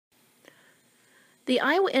The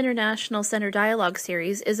Iowa International Center Dialogue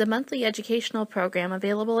Series is a monthly educational program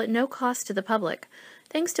available at no cost to the public,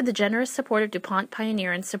 thanks to the generous support of DuPont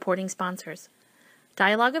Pioneer and supporting sponsors.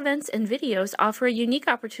 Dialogue events and videos offer a unique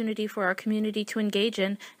opportunity for our community to engage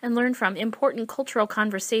in and learn from important cultural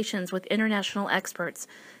conversations with international experts,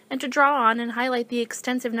 and to draw on and highlight the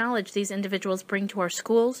extensive knowledge these individuals bring to our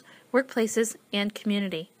schools, workplaces, and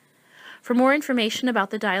community. For more information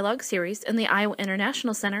about the Dialogue Series and the Iowa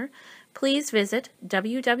International Center, please visit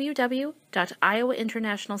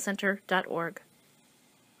www.iowainternationalcenter.org.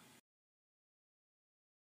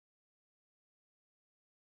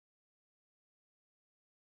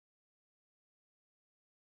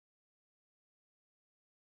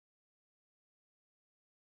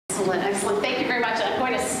 Excellent, excellent. Thank you very much. I'm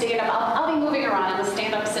going to stand up. I'll be moving around. I'm a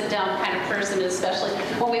stand-up, sit-down kind of person, especially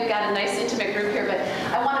when we've got a nice, intimate group here. But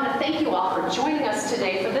I wanted to thank you all for joining us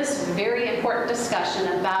today for this very important discussion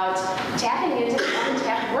about tapping into the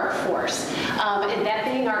untapped workforce, and that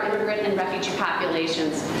being our immigrant and refugee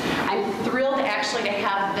populations. I'm thrilled actually to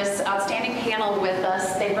have this outstanding panel with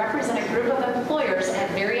us. They represent a group of employers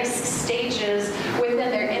at various stages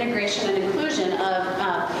within their integration and inclusion of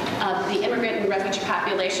the immigrant and refugee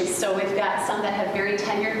populations. So we've got some that have very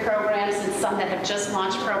tenured programs and some that have just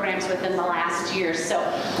launched programs within the last year. So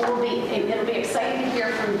it'll be exciting to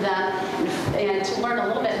hear from them and to learn a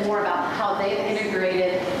little bit more about how they've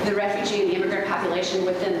integrated the refugee and the immigrant population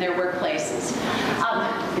within their workplaces.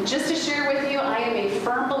 Just to share with you, I am a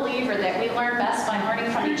firm believer that we learn best by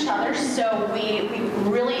learning from each other. So we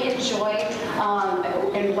really enjoy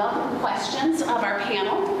and welcome questions of our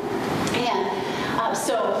panel. And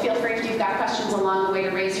so feel free, if you've got questions along the way,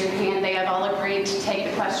 to raise your hand. They have all agreed to take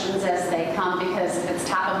the questions as they come, because if it's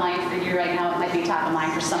top of mind for you right now, it might be top of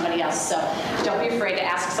mind for somebody else. So don't be afraid to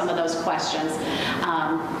ask some of those questions.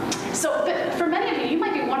 But for many of you, you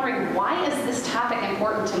might be wondering, why is this topic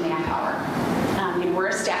important to Manpower? We're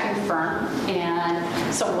a staffing firm, and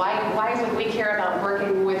so why would we care about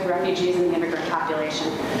working with refugees and the immigrant population?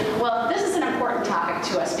 Well, this is an important topic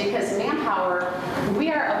to us because Manpower,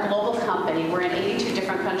 we are a global company. We're in 82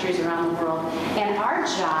 different countries around the world, and our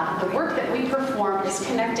job, the work that we perform, is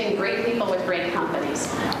connecting great people with great companies.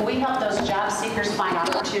 We help those job seekers find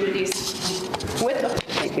opportunities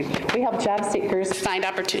We help job seekers find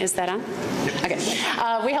opportunities. Is that on? Okay.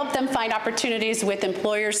 We help them find opportunities with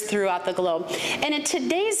employers throughout the globe. And in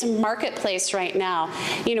today's marketplace right now,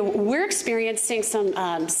 we're experiencing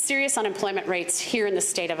some serious unemployment rates here in the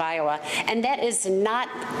state of Iowa, and that is not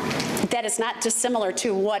dissimilar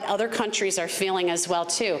to what other countries are feeling as well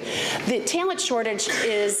too. The talent shortage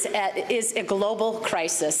is a global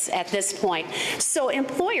crisis at this point. So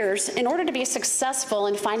employers, in order to be successful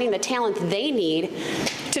in finding the talent they need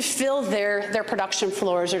to fill their production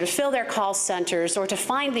floors or to fill their call centers or to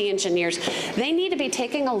find the engineers, they need to be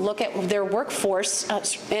taking a look at their workforce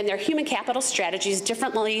and their human capital strategies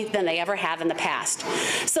differently than they ever have in the past.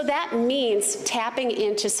 So that means tapping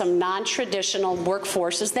into some non-traditional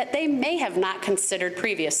workforces that they may have not considered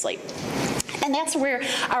previously. And that's where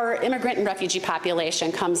our immigrant and refugee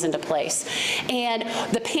population comes into place. And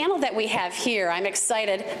the panel that we have here, I'm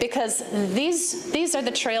excited because these are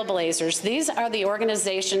the trailblazers. These are the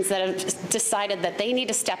organizations that have decided that they need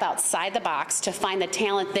to step outside the box to find the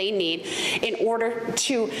talent they need in order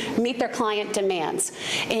to meet their client demands.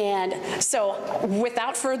 And so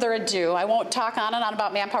without further ado, I won't talk on and on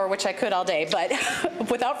about Manpower, which I could all day, but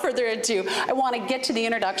without further ado, I want to get to the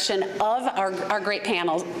introduction of our great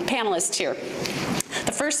panelists here.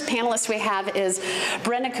 The first panelist we have is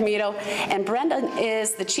Brendan Comito, and Brenda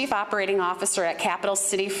is the Chief Operating Officer at Capital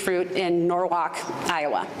City Fruit in Norwalk,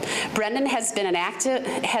 Iowa. Brendan has been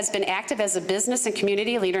active as a business and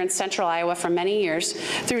community leader in Central Iowa for many years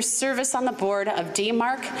through service on the board of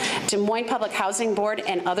DMARC, Des Moines Public Housing Board,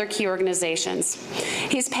 and other key organizations.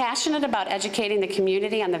 He's passionate about educating the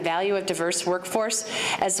community on the value of diverse workforce,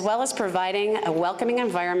 as well as providing a welcoming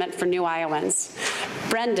environment for new Iowans.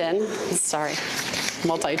 Brendan, sorry,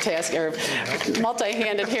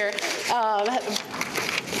 multi-handed here.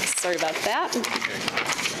 Sorry about that.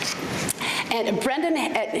 And Brendan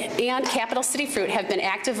and Capital City Fruit have been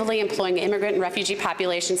actively employing the immigrant and refugee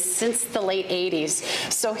populations since the late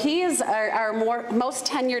 80s. So he is our most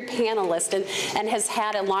tenured panelist and has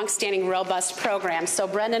had a long-standing, robust program. So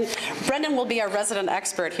Brendan will be our resident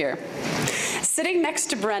expert here. Sitting next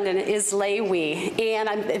to Brendan is Lei Wee, and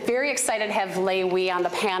I'm very excited to have Lei Wee on the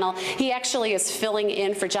panel. He actually is filling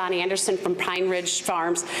in for John Anderson from Pine Ridge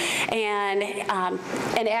Farms, and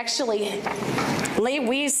actually, Lei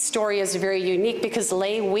Wee's story is very unique because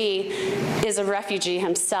Lei Wee is a refugee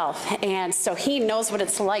himself, and so he knows what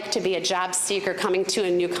it's like to be a job seeker coming to a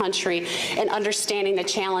new country and understanding the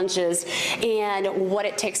challenges and what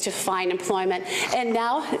it takes to find employment. And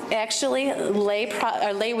now, actually,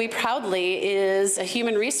 Lei Wee proudly is a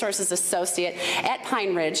human resources associate at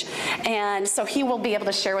Pine Ridge, and so he will be able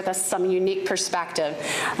to share with us some unique perspective.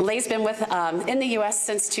 Lei's been in the U.S.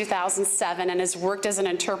 since 2007 and has worked as an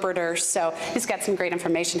interpreter, so he's got some great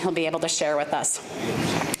information he'll be able to share with us.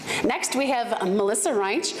 Next, we have Melissa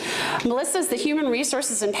Reinsch. Melissa is the Human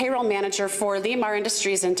Resources and Payroll Manager for Lemar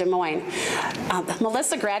Industries in Des Moines.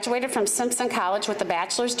 Melissa graduated from Simpson College with a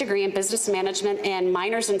bachelor's degree in business management and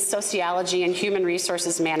minors in sociology and human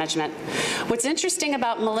resources management. What's interesting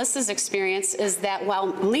about Melissa's experience is that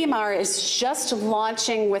while Lemar is just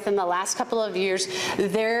launching within the last couple of years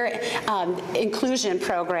their inclusion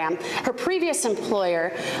program, her previous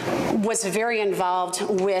employer was very involved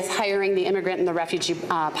with hiring the immigrant and the refugee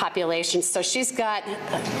population. So she's got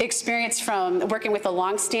experience from working with a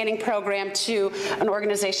long-standing program to an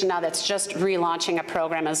organization now that's just relaunching a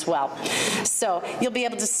program as well. So you'll be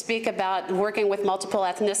able to speak about working with multiple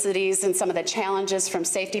ethnicities and some of the challenges from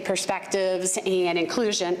safety perspectives and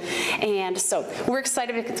inclusion. And so we're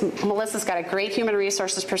excited because Melissa's got a great human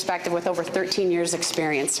resources perspective with over 13 years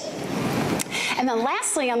experience. And then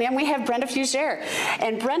lastly on the end, we have Brenda Fugere.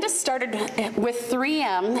 And Brenda started with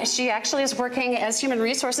 3M. She actually is working as Human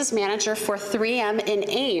Resources Manager for 3M in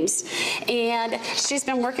Ames. And she's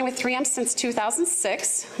been working with 3M since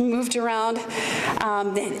 2006, moved around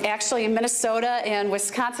actually in Minnesota and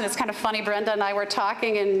Wisconsin. It's kind of funny, Brenda and I were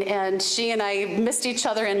talking, and she and I missed each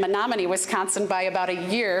other in Menominee, Wisconsin by about a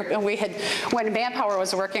year. And we had, when Manpower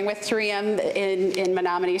was working with 3M in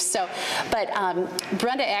Menominee. So, but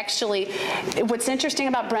Brenda actually, what's interesting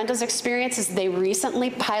about Brenda's experience is they recently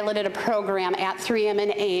piloted a program at 3M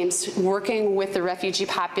in Ames working with the refugee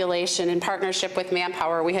population in partnership with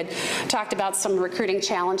Manpower. We had talked about some recruiting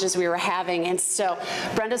challenges we were having, and so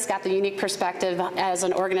Brenda's got the unique perspective as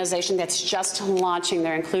an organization that's just launching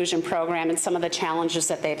their inclusion program and some of the challenges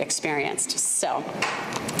that they've experienced. So,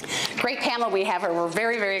 great panel we have here. We're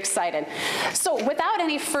very, very excited. So without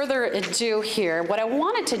any further ado here, what I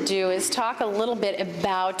wanted to do is talk a little bit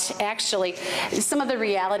about actually some of the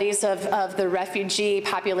realities of the refugee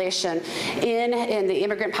population in the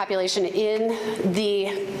immigrant population in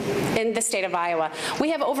the state of Iowa. We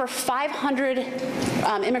have over 500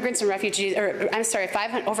 immigrants and refugees, or I'm sorry,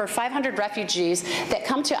 over 500 refugees that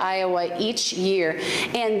come to Iowa each year,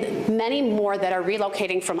 and many more that are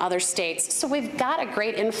relocating from other states. So we've got a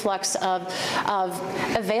great influx of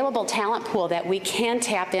available talent pool that we can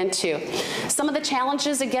tap into. Some of the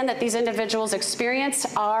challenges, again, that these individuals experience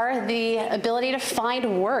are the ability to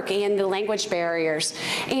find work and the language barriers.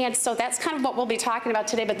 And so that's kind of what we'll be talking about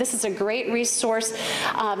today, but this is a great resource.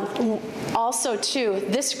 Also, too,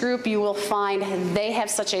 this group you will find, they have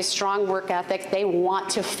such a strong work ethic. They want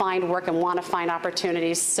to find work and want to find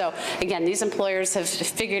opportunities. So again, these employers have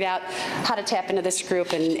figured out how to tap into this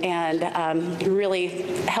group and really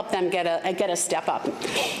help them get a step up.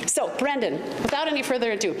 So Brendan, without any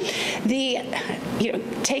further ado,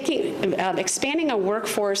 expanding a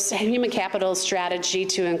workforce human capital strategy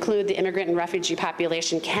to include the immigrant and refugee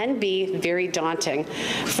population can be very daunting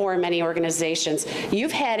for many organizations.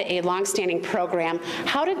 You've had a long-standing program.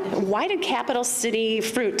 Why did Capital City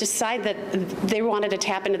Fruit decide that they wanted to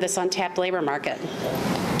tap into this untapped labor market?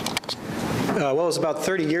 Well, it was about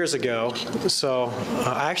 30 years ago, so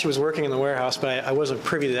I actually was working in the warehouse, but I wasn't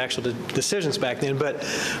privy to the actual decisions back then. But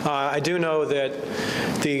I do know that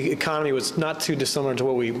the economy was not too dissimilar to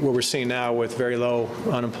what we're seeing now with very low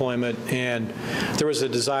unemployment, and there was a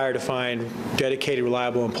desire to find dedicated,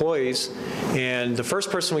 reliable employees. And the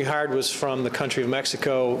first person we hired was from the country of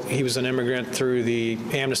Mexico. He was an immigrant through the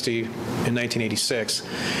amnesty in 1986.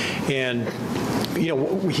 And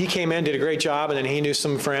he came in, did a great job, and then he knew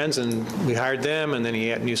some friends, and we hired them, and then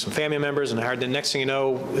he knew some family members, and hired them. Next thing you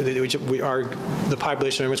know, the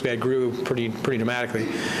population of immigrants we had grew pretty dramatically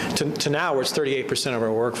to now where it's 38% of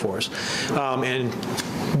our workforce. And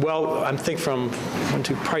well, I'm thinking from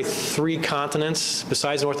probably 3 continents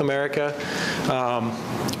besides North America.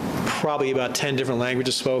 probably about 10 different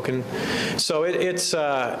languages spoken. So it's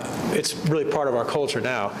really part of our culture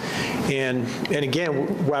now. And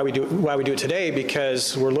again, why we do it today,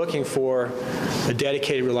 because we're looking for a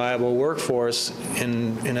dedicated, reliable workforce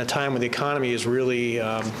in a time when the economy is really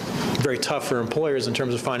very tough for employers in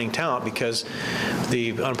terms of finding talent, because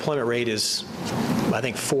the unemployment rate is, I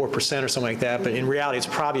think, 4% or something like that, but in reality it's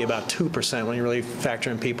probably about 2% when you really factor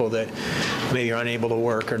in people that maybe are unable to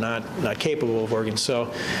work or not capable of working. So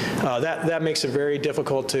that makes it very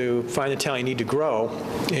difficult to find the talent you need to grow,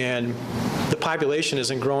 and the population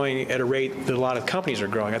isn't growing at a rate that a lot of companies are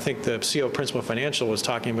growing. I think the CEO of Principal Financial was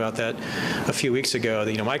talking about that a few weeks ago,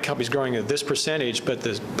 that, my company's growing at this percentage, but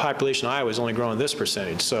the population of Iowa is only growing this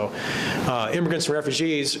percentage. So immigrants and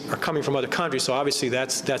refugees are coming from other countries, so obviously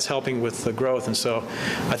that's helping with the growth. And so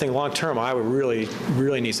I think long-term, Iowa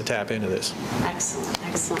really needs to tap into this. Excellent,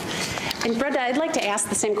 excellent. And Brenda, I'd like to ask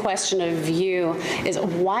the same question of you, is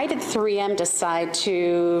why did 3M decide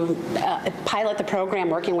to pilot the program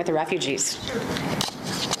working with the refugees?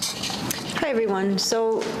 Hi, everyone.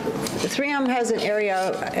 So 3M has an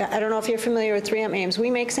area, I don't know if you're familiar with 3M Ames. We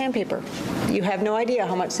make sandpaper. You have no idea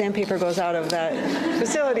how much sandpaper goes out of that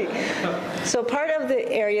facility. So part of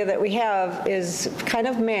the area that we have is kind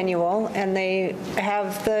of manual, and they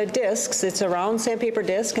have the discs. It's a round sandpaper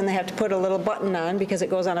disc, and they have to put a little button on because it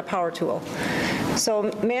goes on a power tool.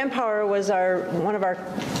 So Manpower was one of our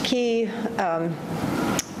key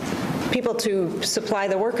people to supply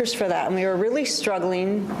the workers for that, and we were really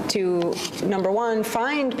struggling to, number one,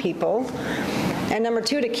 find people, and number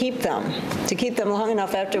two, to keep them long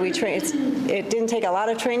enough after we trained. It didn't take a lot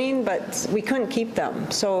of training, but we couldn't keep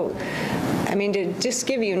them. So, I mean, to just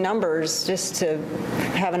give you numbers, just to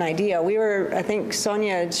have an idea, we were, I think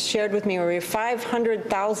Sonia shared with me, we were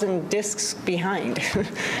 500,000 discs behind.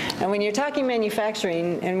 And when you're talking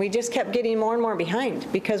manufacturing, and we just kept getting more and more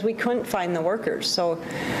behind because we couldn't find the workers. So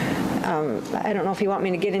I don't know if you want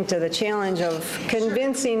me to get into the challenge of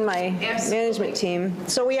convincing my management team.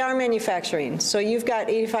 So we are manufacturing. So you've got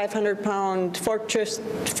 8,500-pound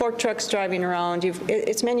fork trucks driving around.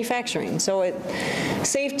 It's manufacturing. So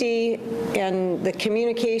safety and the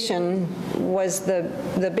communication was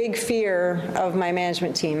the big fear of my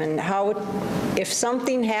management team, and how, if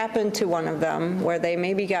something happened to one of them where they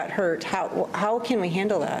maybe got hurt, how can we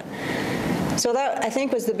handle that? So that, I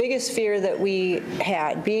think, was the biggest fear that we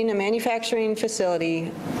had. Being a manufacturing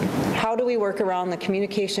facility, how do we work around the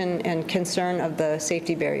communication and concern of the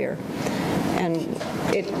safety barrier? And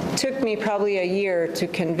it took me probably a year to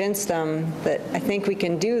convince them that I think we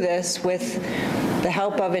can do this with the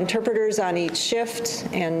help of interpreters on each shift.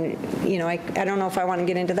 And, I don't know if I want to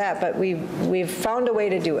get into that, but we've found a way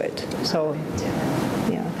to do it. So,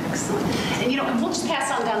 yeah. Excellent. And we'll just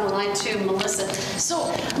pass on down the line to Melissa.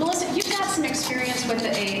 So, Melissa, you've got some experience with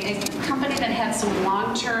a company that had some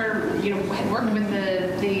long-term, had worked with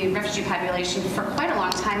the refugee population for quite a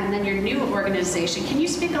long time, and then your new organization. Can you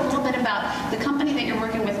speak a little bit about the company that you're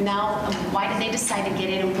working with now? Why did they decide to get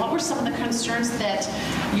in, and what were some of the concerns that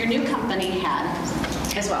your new company had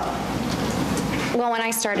as well? Well, when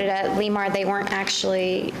I started at Lemar, they weren't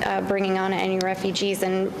actually bringing on any refugees,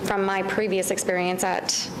 and from my previous experience at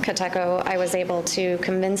Cateco, I was able to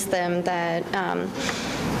convince them that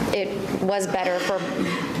it was better for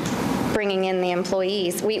bringing in the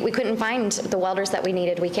employees. We couldn't find the welders that we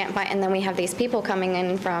needed. We can't find, and then we have these people coming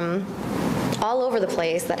in from all over the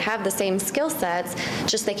place that have the same skill sets,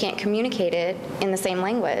 just they can't communicate it in the same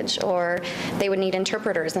language, or they would need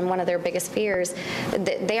interpreters. And one of their biggest fears,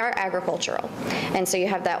 they are agricultural. And so you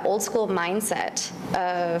have that old school mindset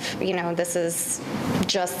of, this is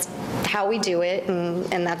just how we do it,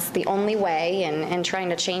 and that's the only way, and trying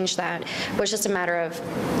to change that was just a matter of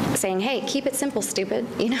saying, hey, keep it simple, stupid,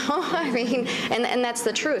 I mean, and that's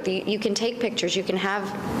the truth. You can take pictures, you can have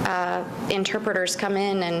interpreters come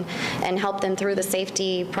in and help them through the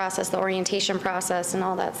safety process, the orientation process, and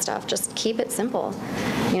all that stuff. Just keep it simple.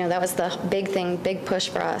 That was the big thing, big push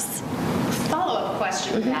for us. Follow-up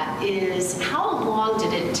question to that is, how long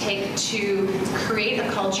did it take to create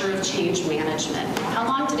a culture of change management? How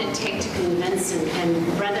long did it take to convince,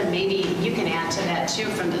 and Brenda, maybe you can add to that too,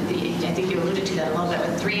 from I think you alluded to that a little bit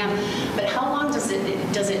with 3M, but how long does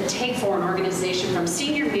it take for an organization from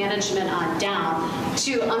senior management on down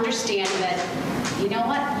to understand that, you know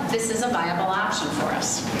what, this is a viable option for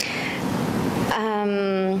us?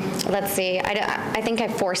 Let's see, I think I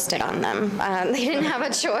forced it on them. They didn't have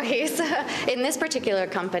a choice. In this particular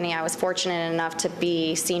company, I was fortunate enough to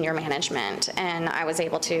be senior management, and I was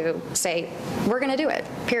able to say, we're going to do it,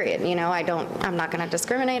 period. I'm not going to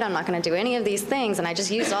discriminate, I'm not going to do any of these things, and I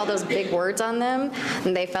just used all those big words on them,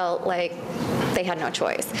 and they felt like they had no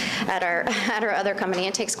choice. At our other company,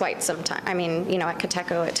 it takes quite some time. I mean, you know, at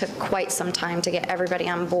Cateco, it took quite some time to get everybody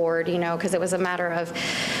on board, you know, because it was a matter of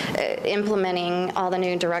implementing all the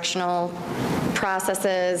new directional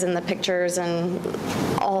processes and the pictures and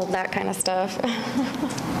all that kind of stuff.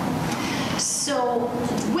 So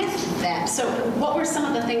with that, so what were some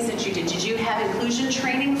of the things that you did? Did you have inclusion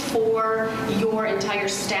training for your entire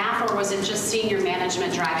staff, or was it just senior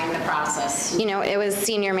management driving the process? You know, it was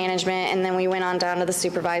senior management, and then we went on down to the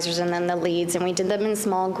supervisors and then the leads, and we did them in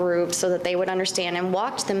small groups so that they would understand and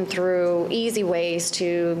walked them through easy ways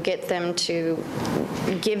to get them to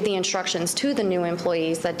give the instructions to the new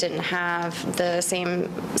employees that didn't have the same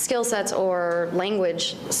skill sets or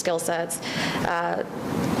language skill sets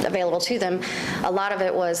available to them. A lot of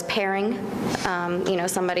it was pairing, you know,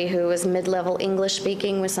 somebody who was mid-level English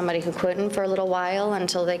speaking with somebody who couldn't for a little while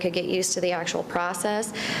until they could get used to the actual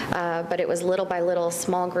process. But it was little by little,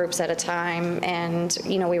 small groups at a time, and,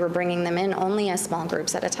 you know, we were bringing them in only as small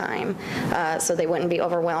groups at a time so they wouldn't be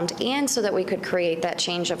overwhelmed, and so that we could create that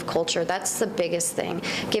change of culture. That's the biggest thing.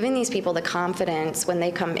 Giving these people the confidence when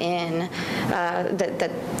they come in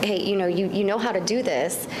that hey, you know how to do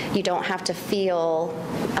this. You don't have to feel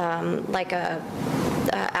like a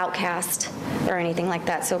outcast or anything like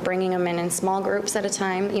that. So bringing them in small groups at a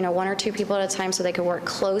time, you know, 1 or 2 people at a time, so they could work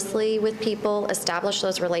closely with people, establish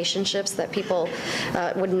those relationships that people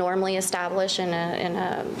would normally establish in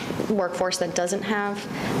a workforce that doesn't have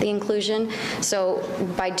the inclusion. So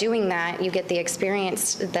by doing that, you get the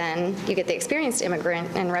experienced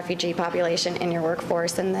immigrant and refugee population in your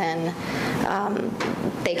workforce, and then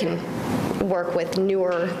they can work with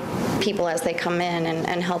newer people as they come in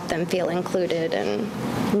and help them feel included and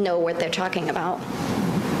know what they're talking about.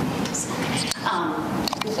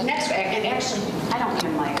 The next, and actually, I don't need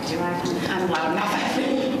a mic, do I? I'm loud enough.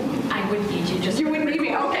 I would need you. You wouldn't need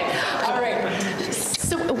me? Okay. All right.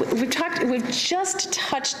 So we've just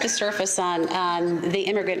touched the surface on the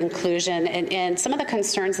immigrant inclusion and some of the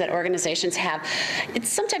concerns that organizations have. It's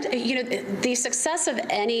sometimes, you know, the success of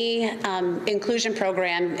any inclusion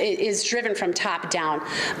program is driven from top down,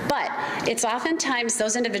 but it's oftentimes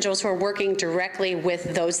those individuals who are working directly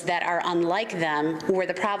with those that are unlike them where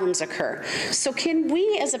the problems occur. So can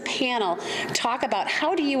we as a panel talk about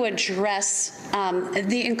how do you address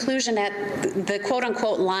the inclusion at the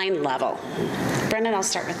quote-unquote line level? Brendan, I'll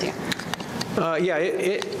start with you. Yeah,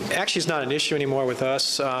 it actually is not an issue anymore with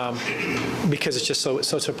us because it's just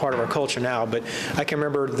such a part of our culture now. But I can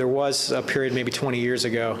remember there was a period maybe 20 years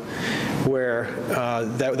ago where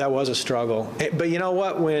that was a struggle. But you know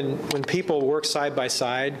what? When people work side by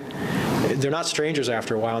side, they're not strangers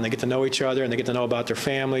after a while, and they get to know each other, and they get to know about their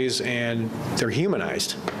families, and they're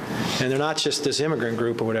humanized. And they're not just this immigrant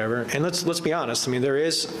group or whatever. And let's be honest. I mean, there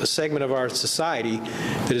is a segment of our society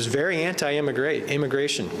that is very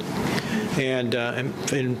anti-immigration, and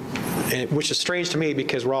which is strange to me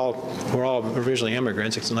because we're all originally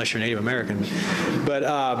immigrants, unless you're Native American. But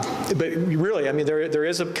really, I mean, there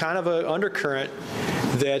is a kind of an undercurrent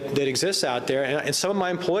that exists out there, and some of my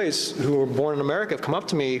employees who were born in America have come up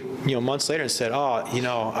to me, you know, months later and said, "Oh, you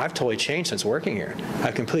know, I've totally changed since working here.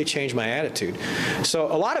 I've completely changed my attitude." So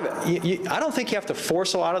a lot of it, I don't think you have to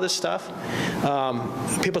force a lot of this stuff.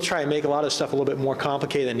 People try and make a lot of this stuff a little bit more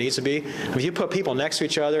complicated than it needs to be. If you put people next to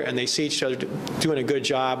each other and they see each other doing a good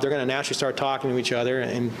job, they're going to naturally start talking to each other,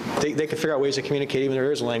 and they can figure out ways to communicate even if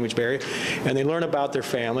there is a language barrier, and they learn about their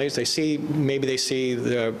families. Maybe they see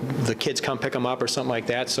the kids come pick them up or something like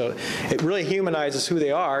that. So it really humanizes who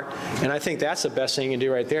they are, and I think that's the best thing you can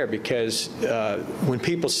do right there, because when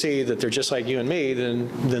people see that they're just like you and me,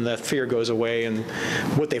 then that fear goes away, and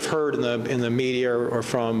what they've heard in the media or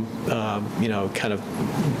from you know, kind of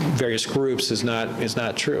various groups is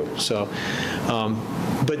not true. So,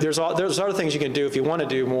 but there's other things you can do if you want to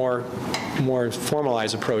do more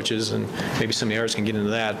formalized approaches, and maybe some of the others can get into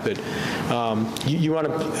that. But you want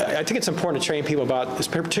to. I think it's important to train people about,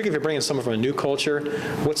 particularly if you're bringing someone from a new culture,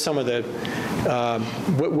 what's some of the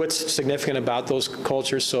what's significant about those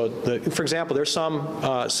cultures. So, for example, there's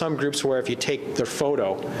some groups where if you take their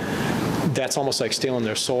photo, that's almost like stealing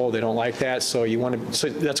their soul. They don't like that, so so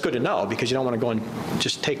that's good to know, because you don't want to go and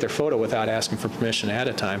just take their photo without asking for permission ahead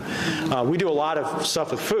of time. We do a lot of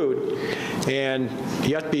stuff with food, and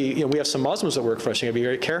you have to be, you know, we have some Muslims that work for us. You have to be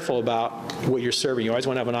very careful about what you're serving. You always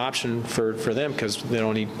want to have an option for them, because they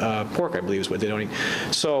don't eat pork, I believe is what they don't eat.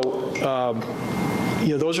 So, you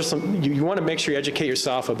know, those are some, you want to make sure you educate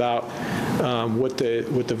yourself about what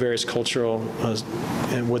the various cultural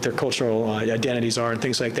and what their cultural identities are and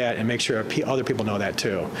things like that, and make sure other people know that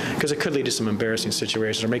too, because it could lead to some embarrassing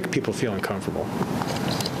situations or make people feel uncomfortable.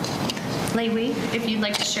 Lei, if you'd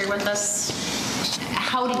like to share with us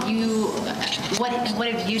how did you, what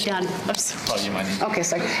have you done? Oops. Oh, you might need. Okay,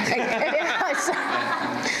 sorry.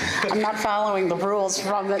 I'm not following the rules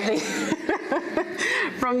from the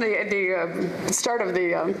start of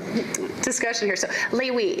the discussion here. So,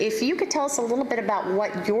 Leewee, if you could tell us a little bit about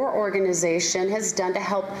what your organization has done to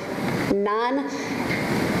help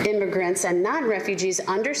non-immigrants and non-refugees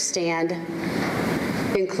understand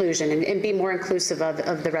inclusion and be more inclusive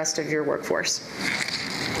of the rest of your workforce.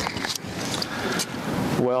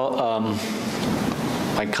 Well,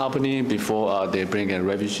 my company, before they bring in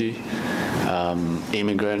refugee,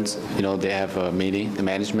 immigrants, they have a meeting, the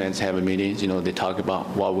management have a meeting, they talk about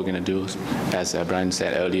what we're going to do, as Brian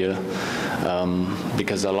said earlier,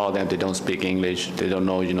 because a lot of them, they don't speak English, they don't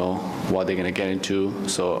know, what they're going to get into.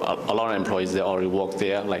 So a lot of employees, they already work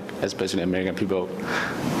there, like especially American people,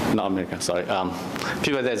 not American, sorry,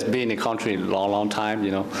 people that's been in the country a long time,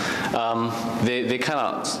 they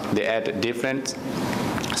add different.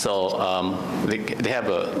 So they have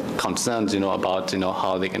concerns, about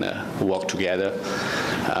how they're gonna work together.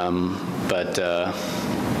 But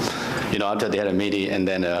after they had a meeting, and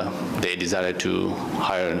then they decided to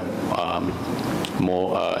hire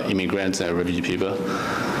more immigrants and refugee people.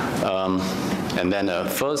 And then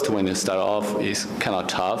first, when you start off, it's kind of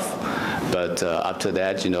tough. But after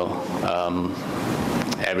that,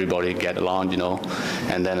 everybody get along,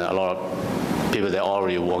 and then a lot of people that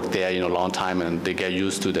already work there, a long time, and they get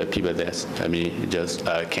used to the people that, just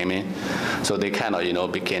came in. So they kind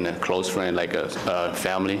of, became a close friend, like a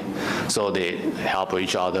family. So they help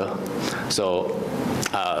each other. So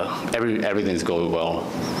everything's going well.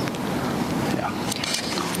 Yeah.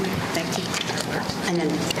 Thank you. And then,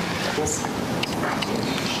 yes.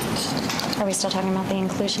 Are we still talking about the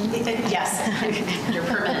inclusion? Yes. Your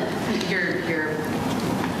permanent, your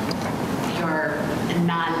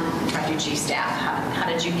non-refugee staff, how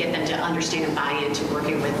did you get them to understand and buy into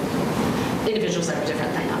working with individuals that are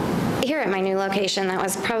different than them? Here at my new location, that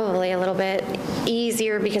was probably a little bit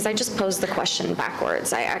easier because I just posed the question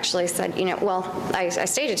backwards. I actually said, I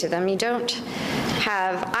stated to them,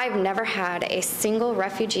 I've never had a single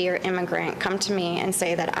refugee or immigrant come to me and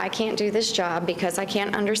say that I can't do this job because I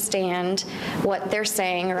can't understand what they're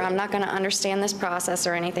saying, or I'm not going to understand this process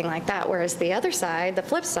or anything like that. Whereas the other side, the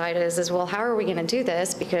flip side is well, how are we going to do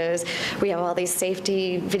this? Because we have all these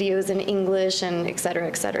safety videos in English and et cetera,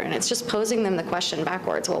 et cetera. And it's just posing them the question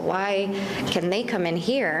backwards. Well, why can they come in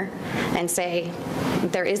here and say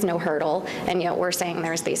there is no hurdle, and yet we're saying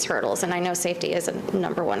there's these hurdles? And I know safety is a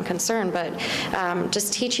 #1 concern, but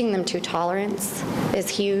just teaching them to tolerance is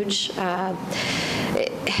huge.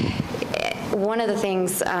 One of the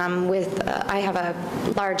things I have a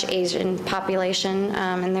large Asian population,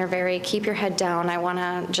 and they're very, keep your head down, I want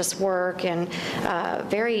to just work, and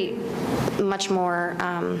very much more,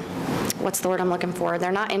 what's the word I'm looking for?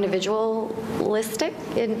 They're not individualistic,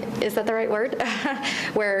 is that the right word?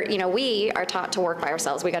 Where, we are taught to work by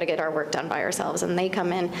ourselves. We got to get our work done by ourselves, and they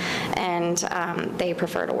come in and they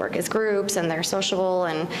prefer to work as groups, and they're sociable,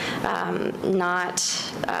 and I'm not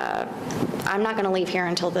going to leave here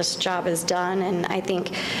until this job is done. And I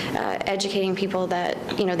think educating people that,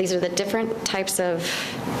 these are the different types of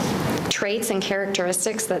traits and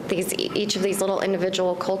characteristics that each of these little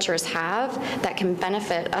individual cultures have that can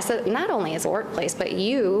benefit us, not only as a workplace, but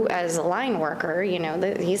you as a line worker.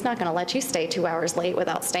 He's not going to let you stay 2 hours late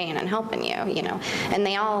without staying and helping you, and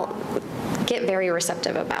they all get very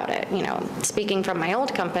receptive about it. Speaking from my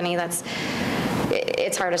old company,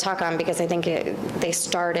 it's hard to talk on because I think they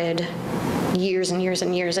started years and years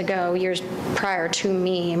and years ago, years prior to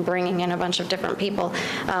me, bringing in a bunch of different people.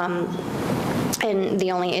 And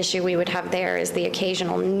the only issue we would have there is the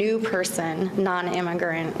occasional new person,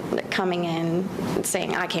 non-immigrant, coming in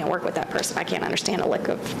saying, I can't work with that person. I can't understand a lick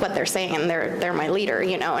of what they're saying, and they're my leader,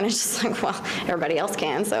 and it's just like, well, everybody else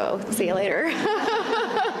can, so see you later.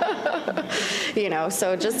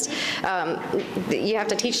 So just you have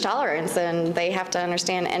to teach tolerance, and they have to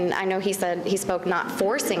understand. And I know he spoke not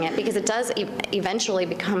forcing it, because it does eventually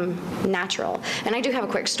become natural. And I do have a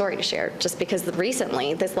quick story to share, just because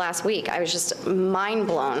recently, this last week, I was just mind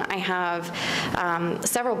blown. I have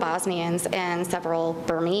several Bosnians and several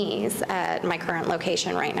Burmese at my current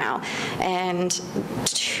location right now, and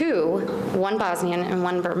one Bosnian and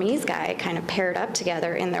one Burmese guy kind of paired up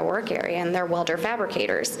together in their work area, and they're welder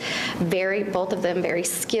fabricators. Both of them very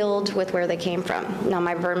skilled with where they came from. Now,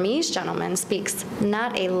 my Burmese gentleman speaks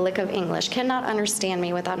not a lick of English, cannot understand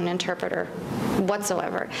me without an interpreter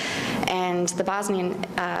whatsoever. And the Bosnian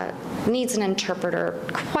needs an interpreter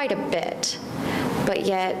quite a bit, but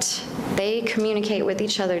yet They communicate with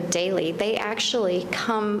each other daily. They actually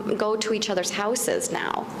go to each other's houses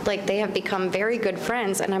now. Like, they have become very good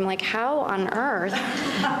friends, and I'm like, how on earth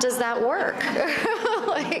does that work?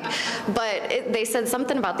 They said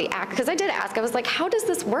something about the act, because I did ask, I was like, how does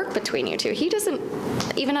this work between you two? He doesn't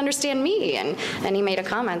even understand me. And he made a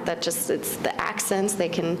comment that just, it's the accents, they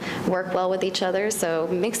can work well with each other. So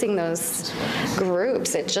mixing those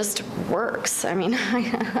groups, it just works. I mean,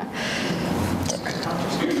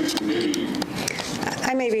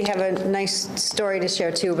 I maybe have a nice story to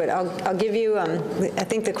share too, but I'll give you, I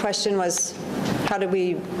think the question was, how do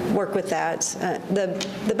we work with that?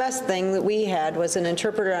 The best thing that we had was an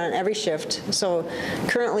interpreter on every shift. So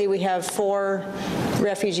currently we have 4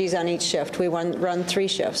 refugees on each shift. We run 3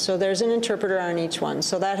 shifts. So there's an interpreter on each one.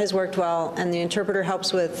 So that has worked well, and the interpreter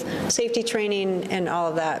helps with safety training and all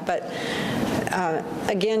of that. But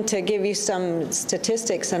again, to give you some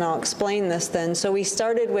statistics, and I'll explain this then. So we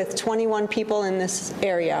started with 21 people in this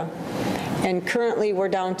area, and currently we're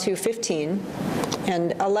down to 15.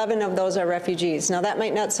 And 11 of those are refugees. Now, that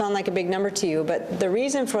might not sound like a big number to you, but the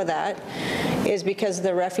reason for that is because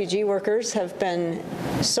the refugee workers have been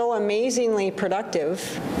so amazingly productive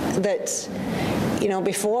that, you know,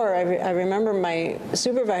 before, I remember my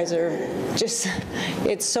supervisor just,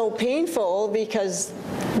 it's so painful because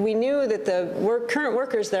we knew that the current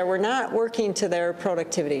workers there were not working to their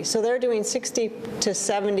productivity. So they're doing 60 to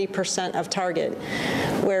 70% of target,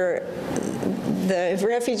 where the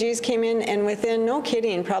refugees came in, and within, no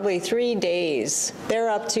kidding, probably 3 days, they're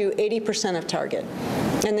up to 80% of target.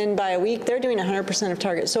 And then by a week, they're doing 100% of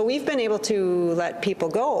target. So we've been able to let people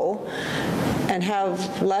go and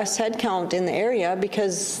have less headcount in the area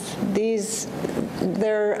because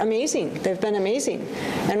they're amazing. They've been amazing.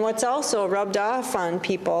 And what's also rubbed off on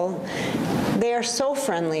people, they are so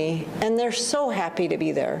friendly and they're so happy to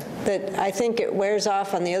be there that I think it wears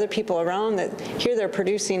off on the other people around that here they're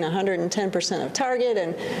producing 110% of target,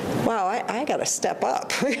 and wow, I got to step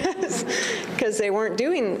up because they weren't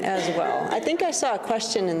doing as well. I think I saw a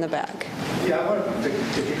question in the back. Yeah, I wonder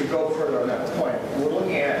if you could go further on that point. We're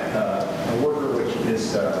looking at a worker which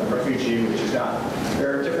is a refugee, which is not,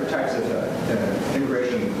 there are different types of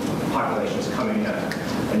immigration populations coming in.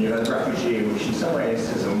 And you have a refugee, which in some ways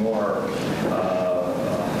is a more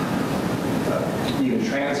even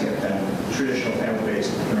transient than traditional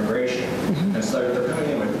family-based immigration. Mm-hmm. And so they're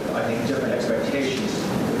coming in with, I think, different expectations.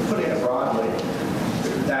 Putting it broadly,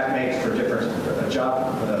 that makes for different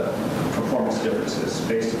job performance differences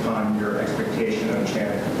based upon your expectation and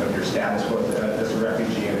understanding of your status both as a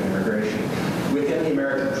refugee and immigration. Within the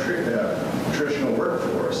American traditional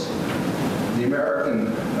workforce, the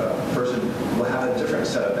American person will have a different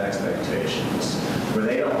set of expectations where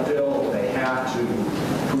they don't feel they have to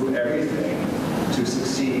prove everything to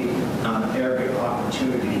succeed on every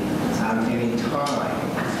opportunity on any time.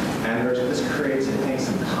 And this creates, I think,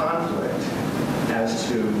 some conflict as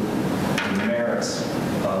to the merits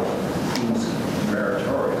of who's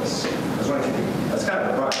meritorious. I was wondering if you could, that's kind of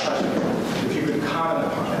a broad question, if you could comment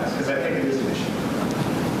upon that, because I think it is an issue.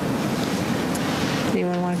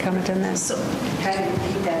 Anyone want to comment on that? So, can you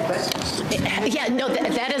repeat that question? Yeah, no,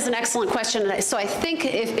 that is an excellent question. So I think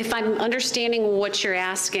if I'm understanding what you're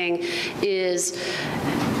asking is,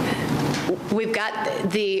 we've got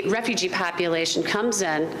the refugee population comes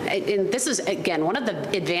in, and this is, again, one of the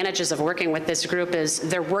advantages of working with this group is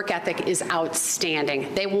their work ethic is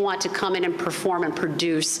outstanding. They want to come in and perform and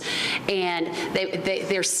produce, and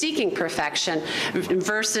they're seeking perfection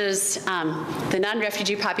versus the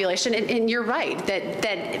non-refugee population. And you're right, that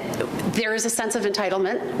there is a sense of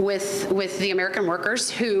entitlement with the American workers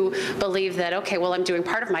who believe that, okay, well, I'm doing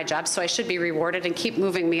part of my job, so I should be rewarded and keep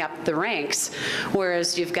moving me up the ranks.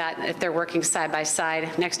 Whereas you've got, if they're working side by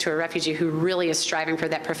side next to a refugee who really is striving for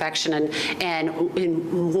that perfection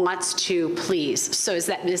and wants to please. So is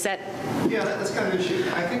that? Yeah, that's kind of an issue.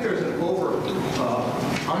 I think there's an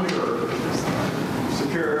under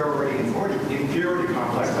superiority inferiority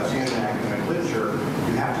complex I've seen in the academic literature.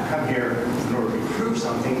 You have to come here in order to prove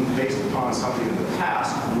something based upon something in the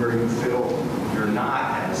past where you feel you're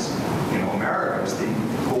not, as Americans, the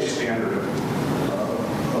gold standard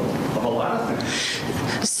of a lot of things.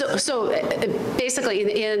 So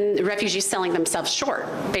basically, in refugees selling themselves short,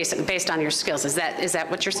 based on your skills. Is that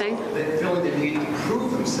what you're saying? Well, they feel they need to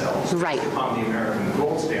prove themselves based upon the American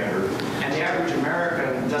gold standard, and the average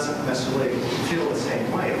American doesn't necessarily feel the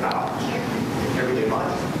same way about everyday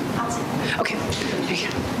life. Okay.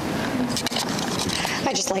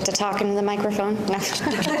 I just like to talk into the microphone. No.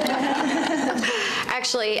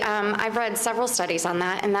 Actually, I've read several studies on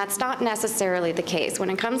that, and that's not necessarily the case. When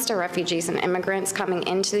it comes to refugees and immigrants coming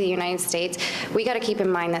into the United States, we got to keep in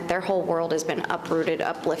mind that their whole world has been uprooted,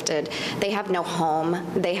 uplifted. They have no home.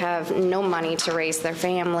 They have no money to raise their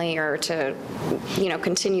family or to,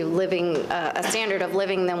 continue living a standard of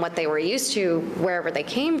living than what they were used to wherever they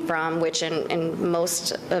came from, which in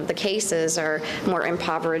most of the cases are more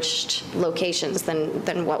impoverished locations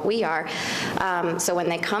than what we are. So when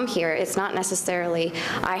they come here, it's not necessarily,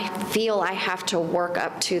 I feel I have to work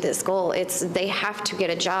up to this goal. It's they have to get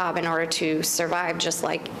a job in order to survive, just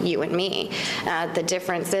like you and me. The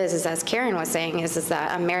difference is as Karen was saying, is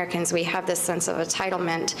that Americans, we have this sense of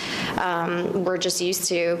entitlement. We're just used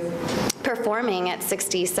to performing at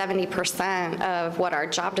 60, 70% of what our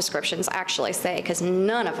job descriptions actually say, because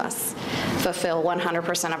none of us fulfill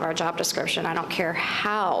 100% of our job description. I don't care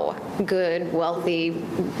how good, wealthy,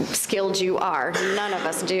 skilled you are, none of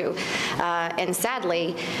us do. And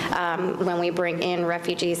sadly, when we bring in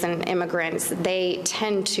refugees and immigrants, they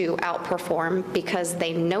tend to outperform because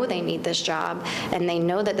they know they need this job and they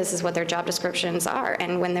know that this is what their job descriptions are.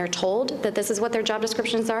 And when they're told that this is what their job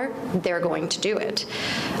descriptions are, they're going to do it.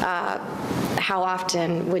 How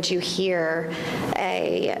often would you hear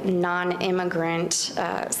a non-immigrant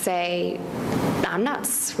say, I'm not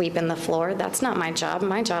sweeping the floor, that's not my job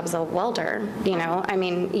is a welder, I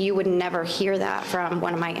mean, you would never hear that from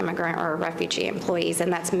one of my immigrant or refugee employees,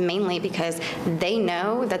 and that's mainly because they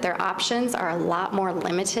know that their options are a lot more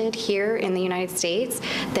limited here in the United States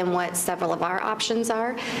than what several of our options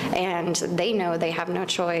are, and they know they have no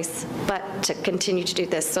choice but to continue to do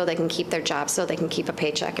this so they can keep their job, so they can keep a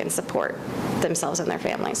paycheck and support themselves and their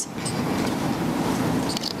families.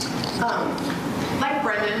 Like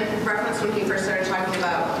Brendan referenced when he first started talking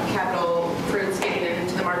about capital fruits getting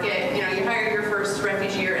into the market, you hire your first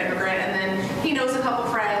refugee or immigrant, and then he knows a couple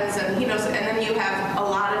friends, and then you have a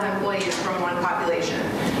lot of employees from one population.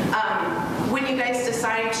 When you guys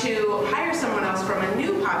decide to hire someone else from a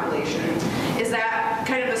new population, is that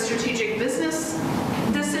kind of a strategic business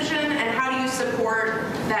decision, and how do you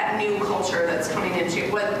support that new culture that's coming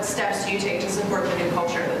into? What steps do you take to support the new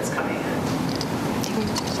culture that's coming in?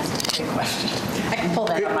 Good question. I can pull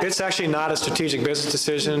that up. It's actually not a strategic business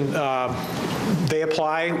decision. They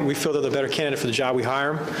apply. We feel they're the better candidate for the job. We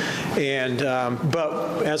hire them. And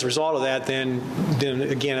but as a result of that, then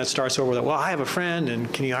again, it starts over that, well, I have a friend,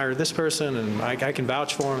 and can you hire this person? And I can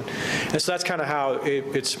vouch for him. And so that's kind of how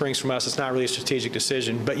it springs from us. It's not really a strategic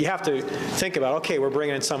decision. But you have to think about, okay, we're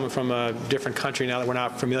bringing in someone from a different country now that we're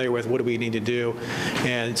not familiar with. What do we need to do?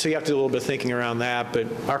 And so you have to do a little bit of thinking around that. But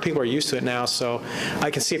our people are used to it now. So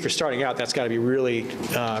I can see if you're starting out, that's got to be really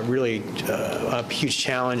a huge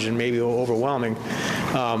challenge and maybe overwhelming.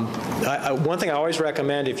 One thing I always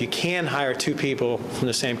recommend, if you can hire two people from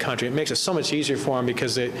the same country, it makes it so much easier for them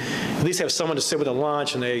because they at least have someone to sit with at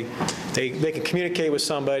lunch, and they can communicate with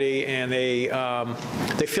somebody, and they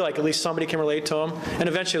feel like at least somebody can relate to them, and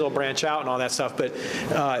eventually they'll branch out and all that stuff. But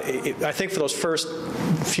I think for those first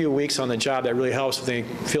few weeks on the job, that really helps if they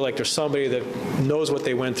feel like there's somebody that knows what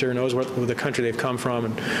they went through, knows what the country they've come from.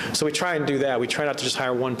 And so we try and do that. We try not to just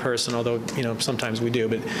hire one person, although sometimes we do.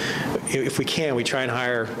 But if we can, we try and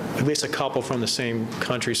hire at least a couple from the same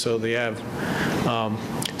country so they have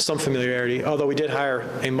some familiarity. Although we did hire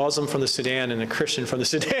a Muslim from the Sudan and a Christian from the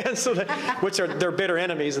Sudan, so which are they're bitter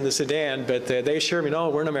enemies in the Sudan. But they assure me, no,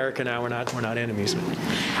 we're in America now. We're not enemies.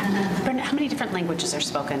 Brenda, how many different languages are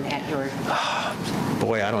spoken at your?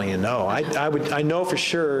 Boy, I don't even know. I know for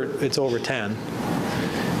sure it's over 10.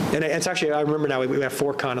 And it's actually, I remember now, we have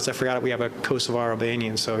 4 continents. I forgot it. We have a Kosovar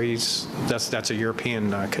Albanian, so that's a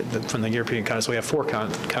European, from the European continent. So we have 4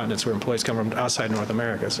 continents where employees come from outside North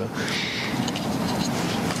America. So.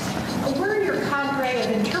 Where are your cadre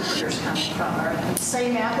of interpreters coming from? Are the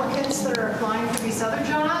same applicants that are applying for these other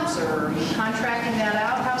jobs, or are you contracting that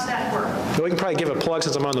out? How's that work? Well, we can probably give a plug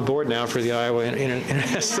since I'm on the board now for the Iowa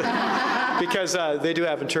because they do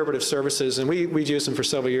have interpretive services, and we've used them for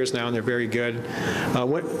several years now, and they're very good.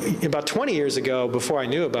 About 20 years ago, before I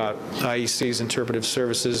knew about IEC's interpretive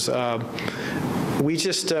services, we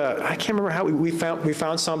just I can't remember how we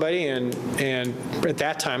found somebody, and at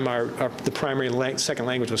that time the primary second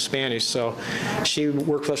language was Spanish, so she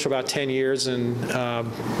worked with us for about 10 years, and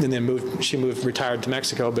then retired to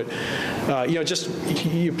Mexico. But just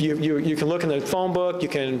you can look in the phone book.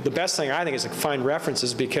 The best thing I think is to find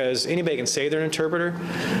references, because anybody can say they're an interpreter,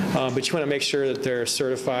 but you want to make sure that they're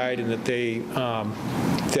certified and that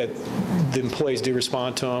that the employees do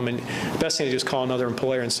respond to them. And the best thing to do is call another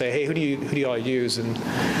employer and say, hey, who do you all use? And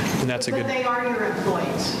that's a good. But they are your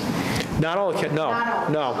employees. Not all can, no, Not all,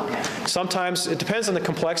 no. okay. Sometimes it depends on the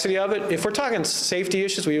complexity of it. If we're talking safety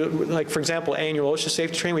issues, we like, for example, annual OSHA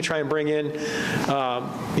safety training, we try and bring in,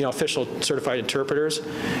 official certified interpreters.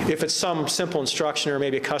 If it's some simple instruction or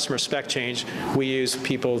maybe a customer spec change, we use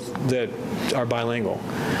people that are bilingual.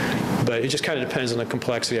 But it just kind of depends on the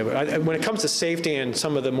complexity of it. When it comes to safety and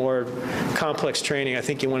some of the more complex training, I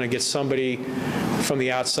think you want to get somebody from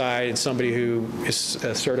the outside and somebody who is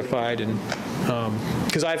certified. And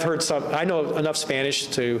because I know enough Spanish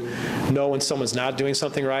to know when someone's not doing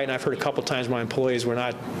something right, and I've heard a couple times my employees were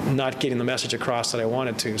not getting the message across that I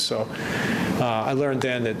wanted to. So I learned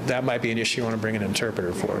then that might be an issue. You want to bring an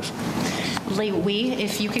interpreter for us. Lee,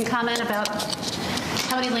 if you can comment about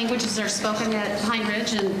how many languages are spoken at Pine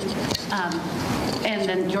Ridge, and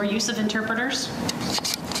then your use of interpreters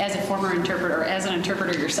as a former interpreter, as an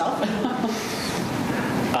interpreter yourself.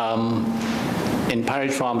 In Pine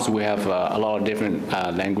Ridge Farms, we have a lot of different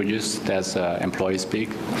languages that employees speak.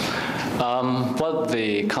 What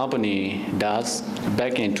the company does,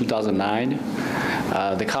 back in 2009,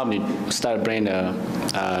 the company started bringing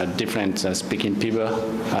different speaking people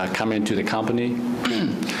coming to the company.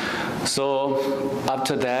 So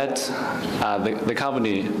after that, the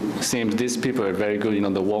company seems these people are very good.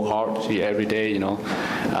 They work hard here every day. They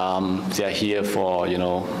are here for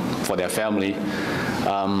for their family.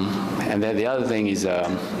 And then the other thing is a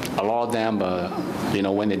lot of them,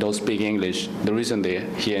 when they don't speak English, the reason they're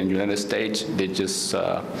here in the United States, they just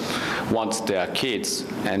want their kids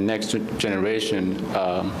and next generation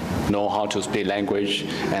know how to speak language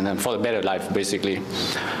and for a better life, basically.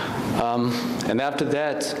 And after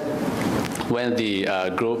that, when the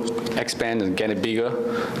group expands and get bigger,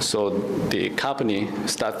 so the company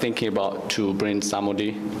start thinking about to bring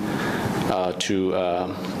somebody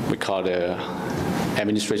to we call the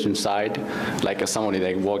administration side, like somebody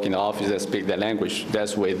that work in the office that speak that language.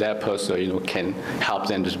 That's where that person can help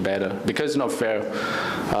them just better, because it's not fair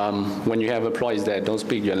when you have employees that don't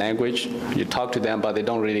speak your language. You talk to them, but they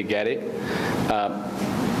don't really get it.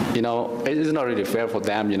 It is not really fair for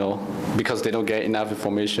them, because they don't get enough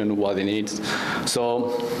information what they need.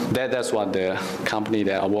 So that's what the company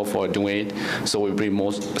that I work for are doing. So we bring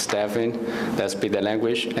more staff in that speak the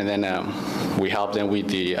language, and then we help them with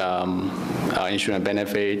the insurance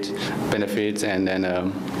benefits, and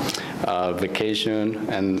then vacation,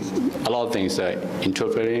 and a lot of things,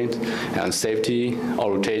 interpreting and safety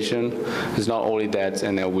or rotation. It's not only that,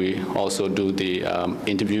 and then we also do the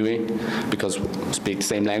interviewing, because we speak the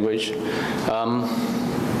same language.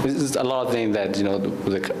 There's a lot of things that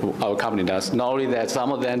our company does. Not only that,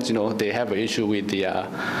 some of them they have an issue with the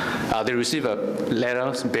they receive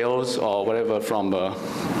letters, bills, or whatever from a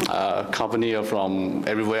company or from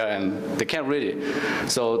everywhere, and they can't read it,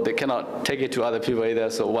 so they cannot take it to other people either.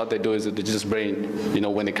 So what they do is they just bring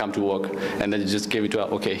when they come to work, and then they just give it to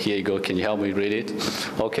okay, here you go, can you help me read it?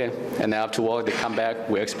 Okay, and then after work they come back,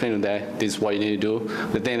 we explain to them this is what you need to do,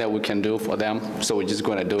 the thing that we can do for them, so we're just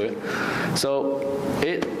going to do it. So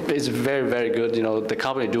it is very, very good. The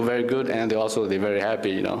company do very good, and they're very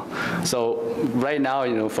happy. So right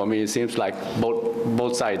now, for me, it seems like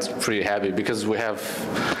both sides pretty happy, because we have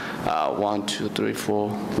 1, 2, 3, 4.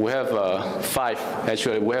 We have 5.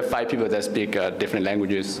 Actually, we have 5 people that speak different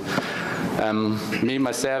languages. Me,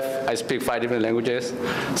 myself, I speak 5 different languages.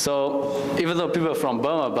 So even though people are from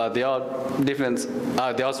Burma, but they all different,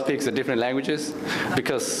 they all speak the different languages,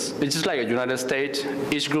 because it's just like a United States.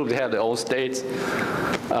 Each group, they have their own states.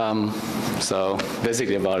 So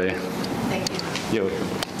basically about it. Thank you.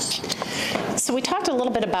 So we talked a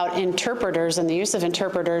little bit about interpreters and the use of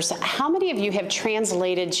interpreters. How many of you have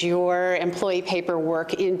translated your employee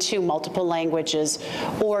paperwork into multiple languages,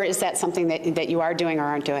 or is that something that you are doing or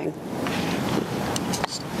aren't doing?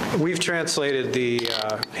 We've translated the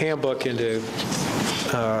handbook into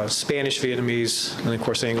Spanish, Vietnamese, and of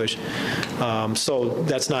course English. So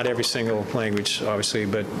that's not every single language, obviously,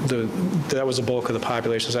 but that was the bulk of the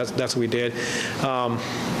population. So that's what we did.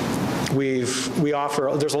 We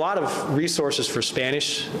offer, there's a lot of resources for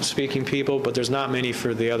Spanish-speaking people, but there's not many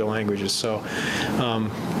for the other languages. So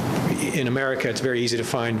in America, it's very easy to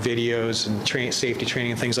find videos and safety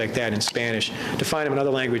training and things like that in Spanish. To find them in other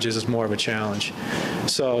languages is more of a challenge.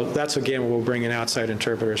 So that's, again, where we'll bring in outside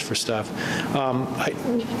interpreters for stuff.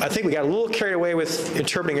 I think we got a little carried away with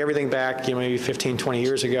interpreting everything back, maybe 15, 20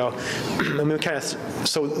 years ago. And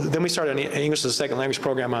so then we started an English as a second language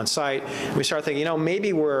program on site. And we started thinking,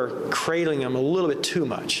 maybe we're cradling them a little bit too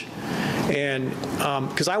much. And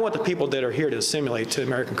because I want the people that are here to assimilate to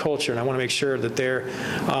American culture, and I want to make sure that they're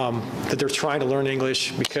trying to learn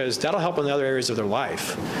English, because that'll help in the other areas of their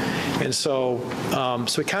life. And so,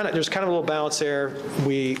 there's kind of a little balance there.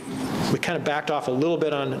 We kind of backed off a little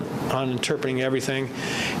bit on interpreting everything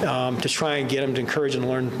to try and get them to encourage them to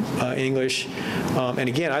learn English. And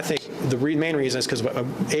again, I think the main reason is because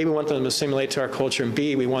A, we want them to assimilate to our culture, and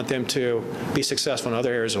B, we want them to be successful in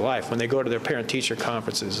other areas of life. When they go to their parent-teacher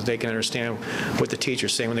conferences, they can understand what the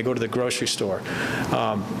teacher's saying. When they go to the grocery store,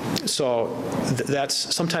 that's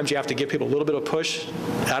sometimes you have to give people a little bit of push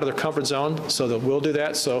out of their comfort zone, so that we'll do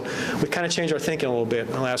that. So we kind of changed our thinking a little bit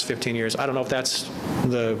in the last 15 years. I don't know if that's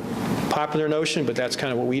the popular notion, but that's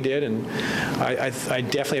kind of what we did, and I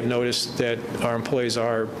definitely have noticed that our employees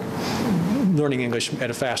are learning English at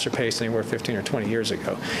a faster pace than they were 15 or 20 years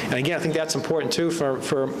ago. And again, I think that's important too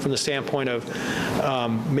from the standpoint of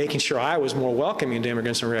making sure I was more welcoming to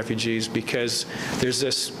immigrants and refugees, because there's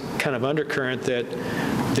this kind of undercurrent that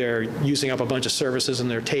they're using up a bunch of services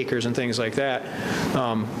and they're takers and things like that.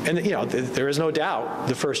 And there is no doubt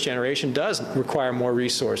the first generation does require more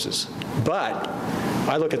resources, but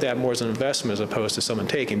I look at that more as an investment as opposed to someone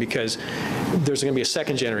taking, because there's going to be a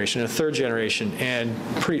second generation, a third generation, and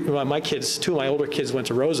my kids, two of my older kids went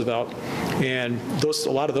to Roosevelt, and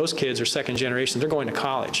a lot of those kids are second generation. They're going to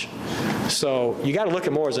college. So you got to look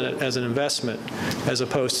at more as an investment as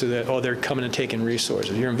opposed to that, they're coming and taking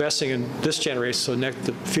resources. You're investing in this generation so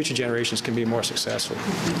the future generations can be more successful.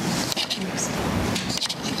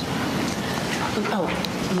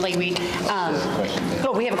 Lee, we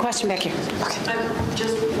have a question back here. Okay. I'm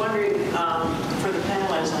just wondering, for the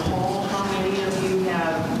panel as a whole, how many of you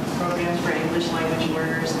have programs for English language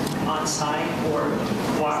learners on site or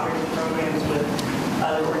cooperative programs with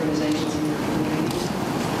other organizations in your community?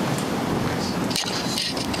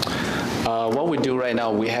 What we do right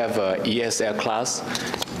now, we have an ESL class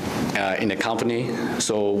in the company.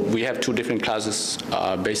 So we have two different classes.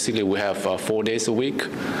 Basically, we have 4 days a week.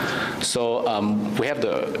 So we have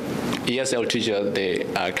the ESL teacher, they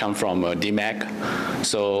come from DMAC.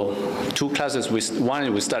 So two classes,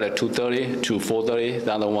 one we start at 2:30 to 4:30.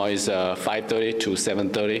 The other one is 5:30 to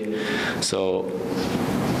 7:30. So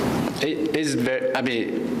it is very,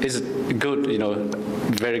 it's good,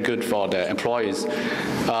 very good for the employees,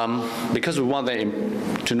 because we want them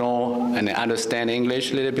to know and understand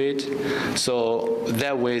English a little bit. So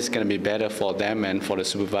that way it's going to be better for them and for the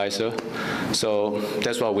supervisor. So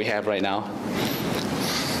that's what we have right now.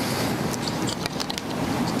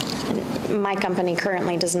 My company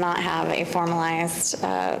currently does not have a formalized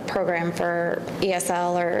program for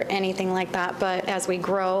ESL or anything like that, but as we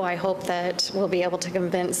grow, I hope that we'll be able to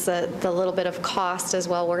convince that the little bit of cost is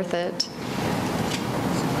well worth it.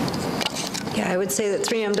 Yeah, I would say that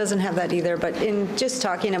 3M doesn't have that either, but in just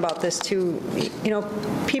talking about this too,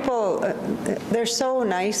 people, they're so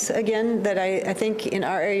nice, again, that I think in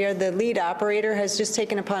our area, the lead operator has just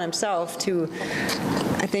taken upon himself to,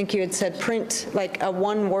 I think you had said, print like a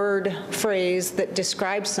one-word phrase that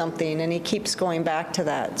describes something, and he keeps going back to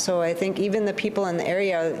that. So I think even the people in the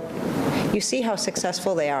area, you see how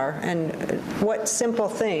successful they are, and what simple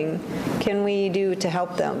thing can we do to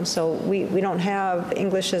help them. So we don't have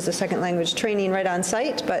English as a second language training right on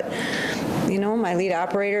site, but my lead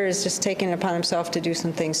operator is just taking it upon himself to do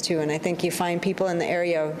some things too, and I think you find people in the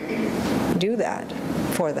area do that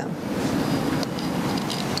for them.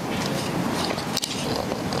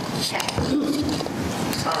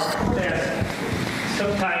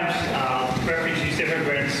 Sometimes refugees,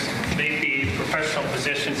 immigrants may be professional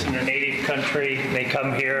positions in their native country. They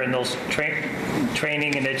come here and those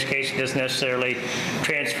training and education isn't necessarily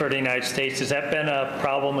transferred to the United States. Has that been a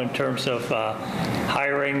problem in terms of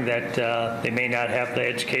hiring, that they may not have the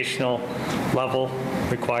educational level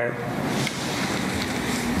required?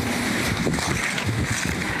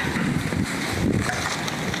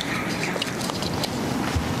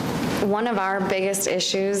 One of our biggest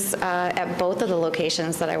issues at both of the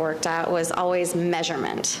locations that I worked at was always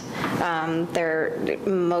measurement.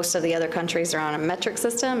 Most of the other countries are on a metric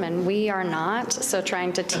system, and we are not, so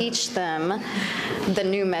trying to teach them the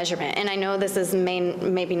new measurement. And I know this is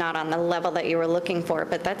maybe not on the level that you were looking for,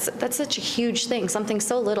 but that's such a huge thing, something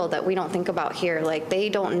so little that we don't think about here. Like, they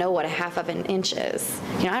don't know what a half of an inch is.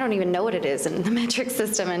 I don't even know what it is in the metric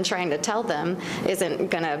system, and trying to tell them isn't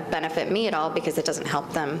going to benefit me at all because it doesn't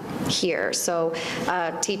help them here. So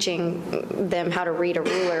teaching them how to read a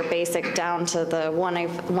ruler basic down to the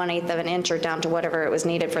 1/8 of an inch or down to whatever it was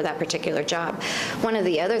needed for that particular job. One of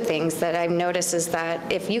the other things that I've noticed is that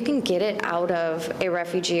if you can get it out of a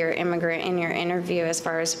refugee or immigrant in your interview as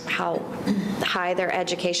far as how high their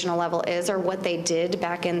educational level is or what they did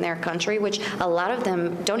back in their country, which a lot of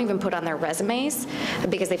them don't even put on their resumes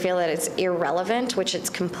because they feel that it's irrelevant, which it's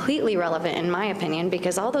completely relevant in my opinion,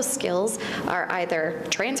 because all those skills are either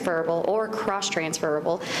transferable transferable or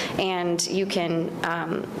cross-transferable, and you can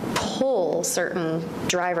pull certain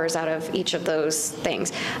drivers out of each of those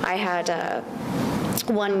things. I had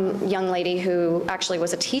one young lady who actually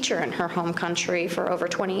was a teacher in her home country for over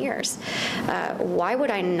 20 years. Why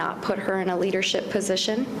would I not put her in a leadership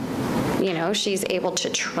position? You know, she's able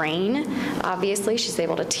to train, obviously, she's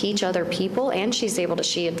able to teach other people, and she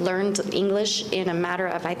had learned English in a matter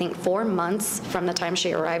of, I think, 4 months from the time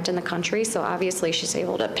she arrived in the country, so obviously she's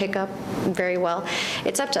able to pick up very well.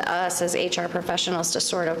 It's up to us as HR professionals to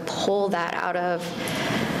sort of pull that out of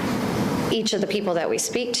each of the people that we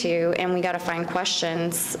speak to, and we got to find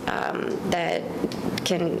questions that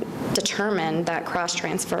can determine that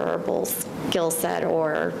cross-transferable skill set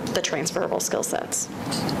or the transferable skill sets.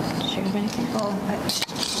 Do you have anything?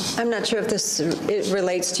 I'm not sure if it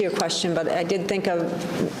relates to your question, but I did think of,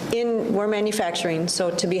 we're manufacturing, so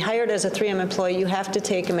to be hired as a 3M employee, you have to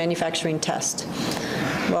take a manufacturing test.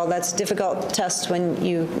 Well, that's a difficult test when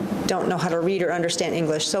you don't know how to read or understand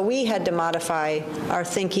English. So we had to modify our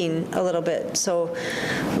thinking a little bit. So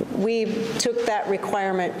we took that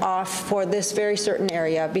requirement off for this very certain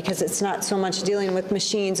area because it's not so much dealing with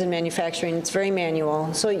machines and manufacturing, it's very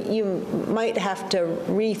manual. So you might have to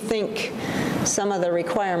rethink some of the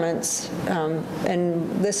requirements, and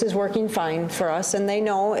this is working fine for us, and they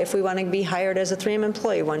know if we want to be hired as a 3M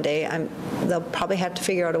employee one day, they'll probably have to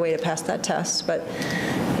figure out a way to pass that test, but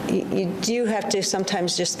you do have to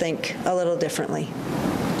sometimes just think a little differently.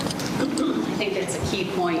 I think that's a key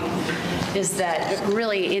point, is that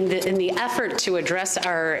really in the effort to address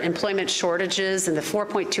our employment shortages and the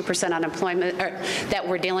 4.2% unemployment that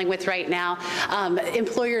we're dealing with right now,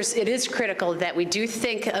 employers, it is critical that we do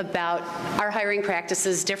think about our hiring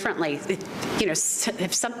practices differently. You know,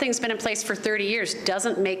 if something's been in place for 30 years,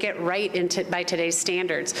 doesn't make it right by today's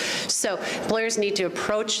standards. So employers need to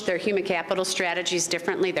approach their human capital strategies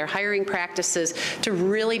differently, their hiring practices, to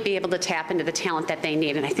really be able to tap into the talent that they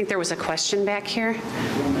need. And I think there was a question back here.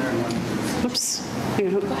 Oops.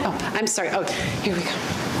 Oh, I'm sorry. Oh, here we go.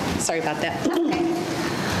 Sorry about that. Okay.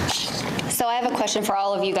 So I have a question for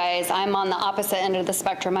all of you guys. I'm on the opposite end of the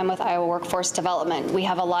spectrum. I'm with Iowa Workforce Development. We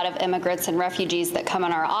have a lot of immigrants and refugees that come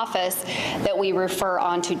in our office that we refer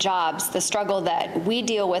on to jobs. The struggle that we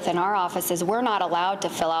deal with in our office is we're not allowed to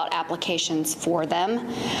fill out applications for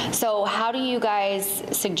them. So how do you guys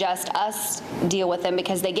suggest us deal with them?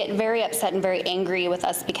 Because they get very upset and very angry with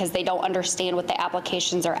us because they don't understand what the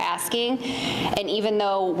applications are asking. And even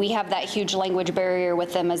though we have that huge language barrier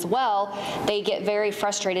with them as well, they get very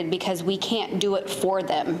frustrated because we can't do it for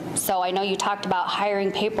them. So I know you talked about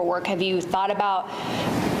hiring paperwork. Have you thought about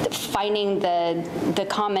finding the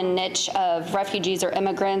common niche of refugees or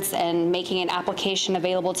immigrants and making an application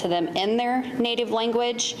available to them in their native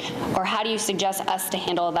language? Or how do you suggest us to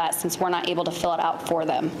handle that since we're not able to fill it out for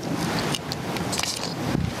them?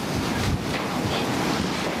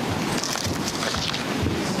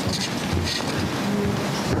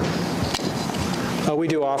 We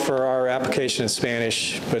do offer our application in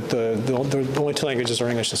Spanish, but the only two languages are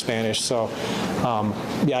English and Spanish. So,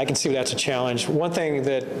 yeah, I can see that's a challenge. One thing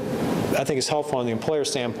that I think is helpful on the employer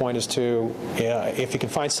standpoint is to, if you can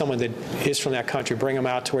find someone that is from that country, bring them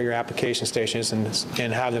out to where your application station is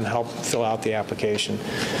and have them help fill out the application.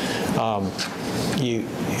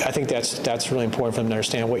 I think that's really important for them to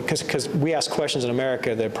understand, because we ask questions in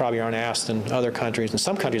America that probably aren't asked in other countries. In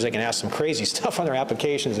some countries, they can ask some crazy stuff on their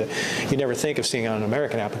applications that you never think of seeing on an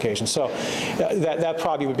American application. So that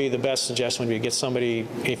probably would be the best suggestion, would be to get somebody,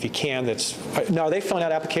 if you can, that's. Now, are they filling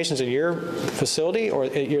out applications at your facility or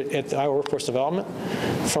at Iowa Workforce Development?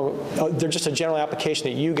 They're just a general application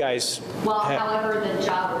that you guys. Well, however the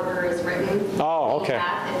job order is written. Oh, okay.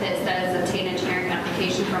 If it says obtain a generic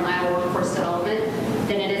application from Iowa Workforce Development,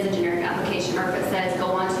 then it is a generic application. Or if it says go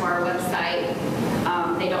onto our website,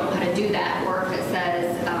 they don't know how to do that. Or if it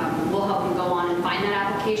says we'll help them go on and find that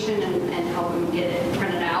application and help them get it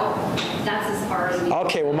printed out. That's as far as we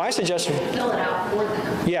Okay, well, my suggestion. Fill it out for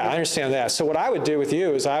them. Yeah, I understand that. So what I would do with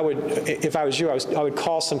you is if I was you, I would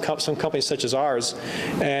call some companies such as ours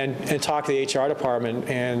and talk to the HR department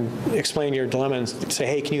and explain your dilemma and say,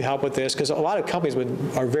 hey, can you help with this? Because a lot of companies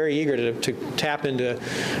are very eager to tap into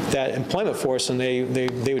that employment force, and they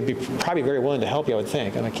would be probably very willing to help you, I would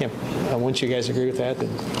think. And wouldn't you guys agree with that?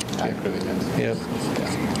 I agree with that. Yeah.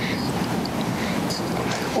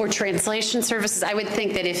 Or translation services. I would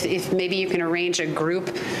think that if maybe you can arrange a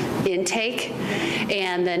group intake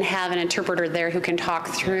and then have an interpreter there who can talk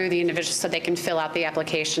through the individuals so they can fill out the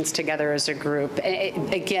applications together as a group.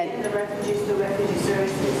 Again, the refugee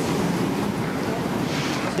services.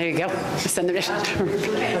 There you go. Send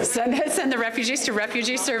the refugees to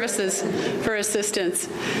refugee services for assistance.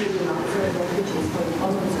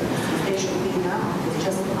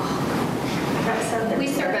 We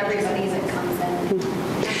serve everybody that comes in.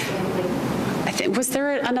 I think, was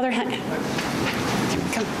there another hand?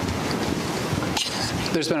 Come.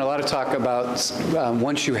 There's been a lot of talk about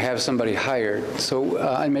once you have somebody hired. So,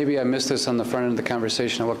 and maybe I missed this on the front end of the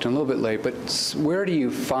conversation. I walked in a little bit late, but where do you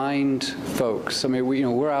find folks? I mean,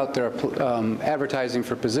 we're out there advertising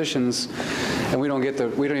for positions, and we don't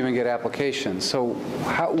even get applications. So,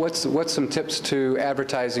 what's some tips to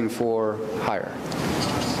advertising for hire?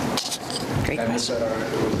 Great question.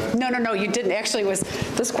 No, you didn't. Actually, it was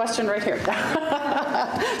this question right here.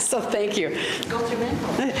 So thank you. Go through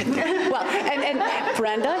Manpower. Well, and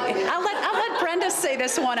Brenda, I'll let Brenda say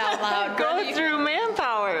this one out loud. Go through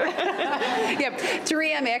Manpower. Yeah,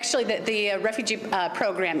 3M actually, the refugee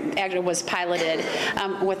program actually was piloted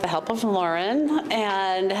with the help of Lauren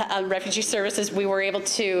and Refugee Services. We were able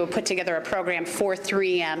to put together a program for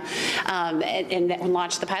 3M and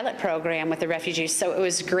launch the pilot program with the refugees. So it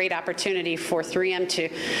was a great opportunity for 3M to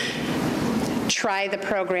try the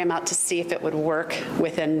program out to see if it would work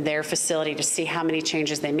within their facility, to see how many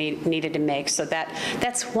changes they needed to make. So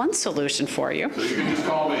that's one solution for you. So you can just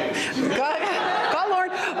call me. Call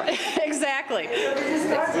Lauren. Exactly.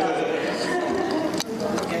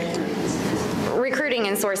 Recruiting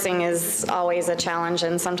and sourcing is always a challenge,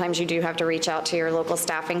 and sometimes you do have to reach out to your local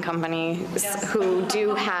staffing companies who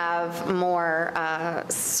do have more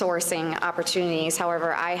sourcing opportunities.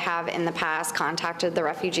 However, I have in the past contacted the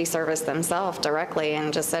refugee service themselves directly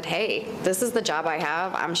and just said, hey, this is the job I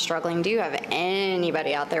have. I'm struggling. Do you have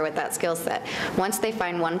anybody out there with that skill set? Once they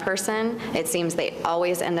find one person, it seems they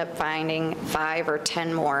always end up finding 5 or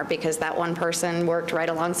 10 more, because that one person worked right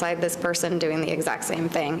alongside this person doing the exact same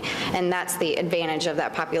thing. And that's the advantage of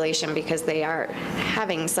that population, because they are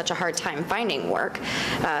having such a hard time finding work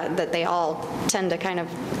that they all tend to kind of,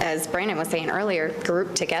 as Brandon was saying earlier,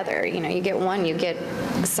 group together. You know, you get one, you get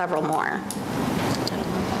several more.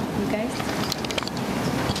 You guys?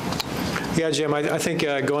 Yeah, Jim, I think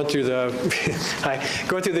going through the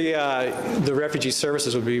refugee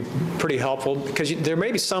services would be pretty helpful, because there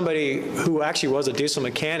may be somebody who actually was a diesel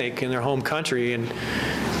mechanic in their home country, and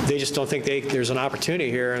they just don't think there's an opportunity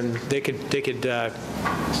here, and they could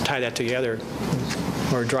tie that together,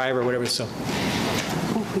 or a driver or whatever. So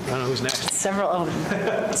I don't know who's next.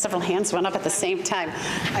 Several hands went up at the same time.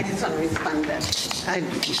 I just want to respond to that. I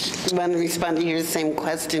want to respond to your same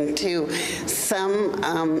question too. Some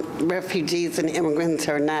refugees and immigrants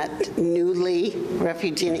are not newly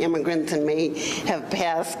refugee and immigrants and may have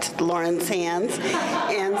passed Lauren's hands.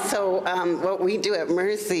 And so what we do at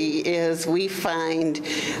Mercy is we find,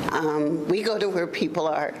 we go to where people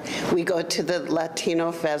are. We go to the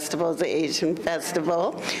Latino festival, the Asian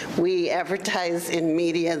festival. We advertise in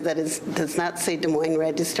media that does not say Des Moines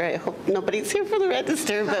Register. I hope nobody's here for the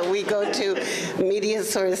Register, but we go to media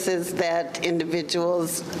sources that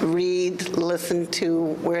individuals read, listen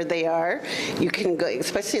to where they are. You can go,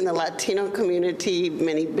 especially in the Latino community,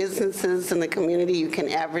 many businesses in the community, you can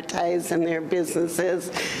advertise in their businesses.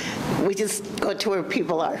 We just go to where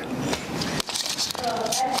people are. At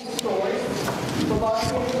the stores, the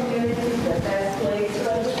volunteer community is the best place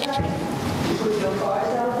to advertise. You put your cards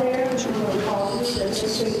out there, you call the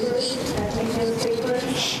newspapers, ethnic newspapers.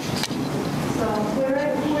 So where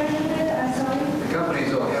is it? I'm sorry? The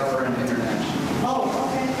company's O'Halloran International. Oh,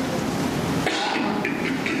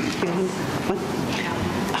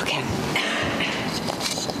 Okay.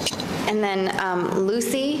 And then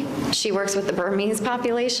Lucy, she works with the Burmese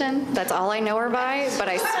population. That's all I know her by, but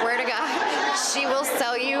I swear to God, she will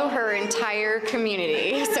sell you her entire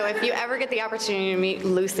community. So if you ever get the opportunity to meet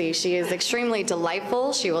Lucy, she is extremely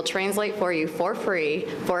delightful. She will translate for you for free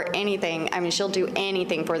for anything. I mean, she'll do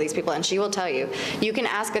anything for these people, and she will tell you. You can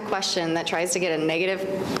ask a question that tries to get a negative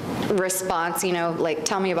response, you know, like,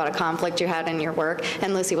 tell me about a conflict you had in your work,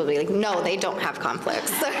 and Lucy will be like, no, they don't have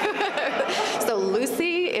conflicts. So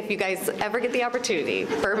Lucy, if you guys ever get the opportunity,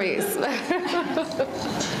 Burmese.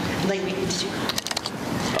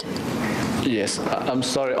 Yes, I'm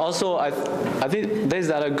sorry. Also, I think these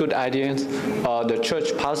are good ideas. The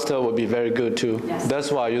church pastor would be very good too. Yes.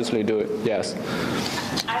 That's why I usually do it. Yes.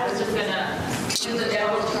 I was just gonna use a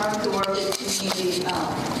general term to work with community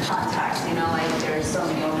contacts. You know, like there's so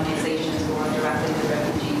many organizations who work directly with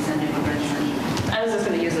refugees and immigrants. And I was just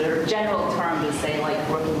gonna use a general term to say like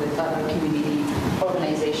working with other community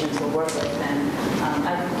organizations who work with them.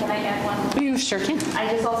 Can I add one? You sure can.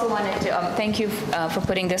 I just also wanted to thank you for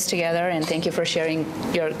putting this together, and thank you for sharing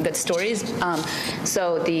your good stories.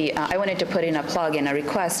 I wanted to put in a plug and a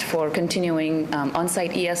request for continuing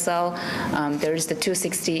on-site ESL. There's the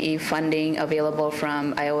 260E funding available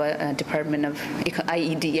from Iowa Department of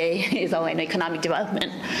IEDA, is all I know, Economic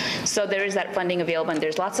Development. So there is that funding available, and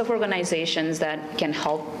there's lots of organizations that can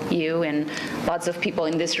help you, and lots of people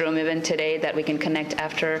in this room even today that we can connect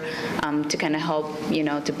after to kind of help,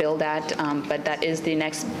 to build that. But that is the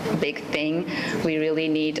next big thing. We really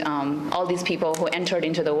need all these people who entered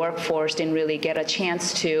into the workforce didn't really get a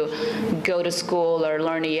chance to go to school or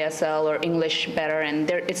learn ESL or English better, and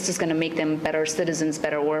it's just going to make them better citizens,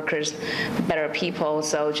 better workers, better people.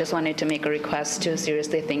 So just wanted to make a request to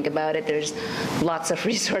seriously think about it. There's lots of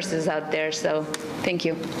resources out there, so thank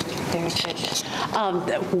you. Very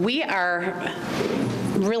good. We are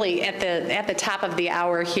really at the top of the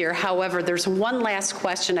hour here. However, there's one last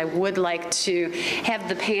question I would like to have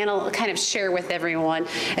the panel kind of share with everyone.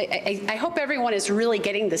 I hope everyone is really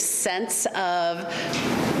getting the sense of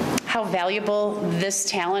how valuable this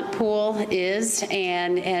talent pool is,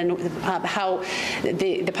 and how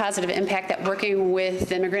the positive impact that working with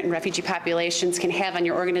immigrant and refugee populations can have on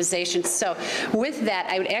your organization. So with that,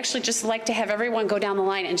 I would actually just like to have everyone go down the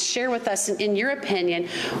line and share with us, in your opinion,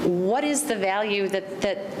 what is the value that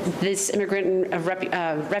this immigrant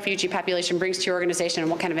and refugee population brings to your organization, and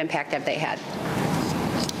what kind of impact have they had?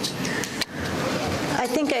 I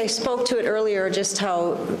think I spoke to it earlier, just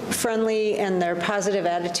how friendly and their positive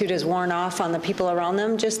attitude has worn off on the people around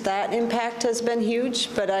them. Just that impact has been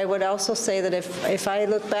huge. But I would also say that if I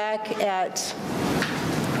look back at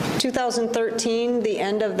 2013, the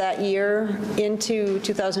end of that year into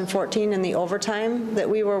 2014, and the overtime that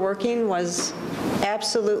we were working was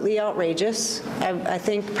absolutely outrageous. I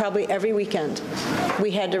think probably every weekend we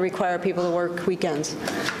had to require people to work weekends.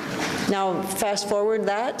 Now, fast forward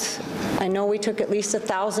that, I know we took at least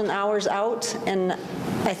 1,000 hours out, and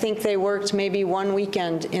I think they worked maybe one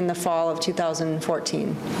weekend in the fall of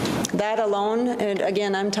 2014. That alone, and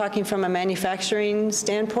again, I'm talking from a manufacturing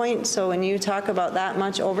standpoint, so when you talk about that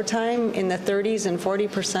much overtime in the 30s and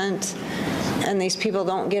 40%, and these people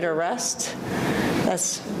don't get a rest,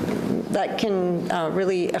 that can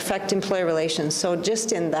really affect employee relations. So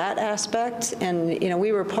just in that aspect, and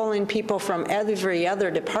we were pulling people from every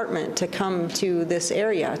other department to come to this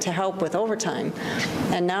area to help with overtime.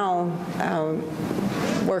 And now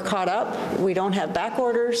we're caught up. We don't have back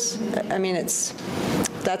orders. I mean,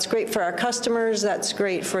 that's great for our customers. That's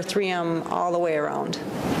great for 3M all the way around.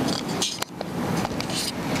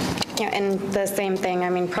 Yeah, and the same thing, I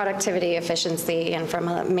mean, productivity, efficiency, and from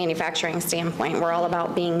a manufacturing standpoint, we're all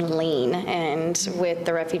about being lean. And with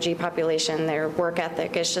the refugee population, their work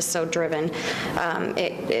ethic is just so driven.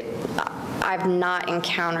 I've not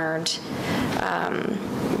encountered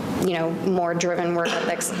more driven work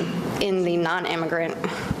ethics in the non-immigrant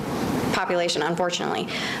population, unfortunately.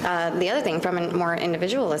 The other thing, from a more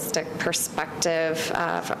individualistic perspective,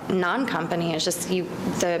 non-company, is just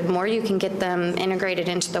the more you can get them integrated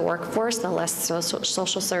into the workforce, the less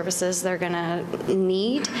social services they're going to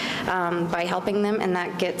need by helping them, and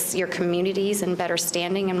that gets your communities in better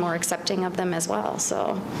standing and more accepting of them as well.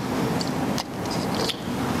 So.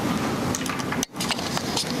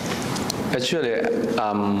 Actually,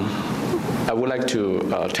 I would like to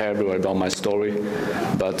tell everyone about my story,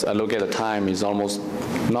 but I look at the time, it's not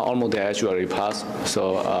almost there, actually passed,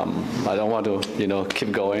 so I don't want to,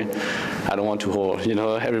 keep going. I don't want to hold,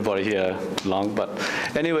 everybody here long, but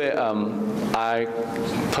anyway, I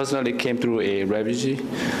personally came through a refugee,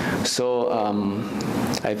 so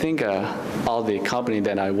I think all the company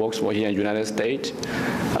that I worked for here in the United States,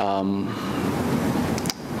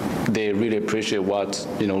 they really appreciate what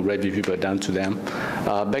refugee people have done to them.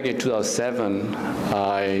 Back in 2007,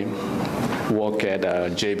 I worked at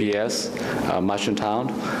JBS,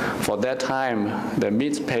 Marshalltown. For that time, the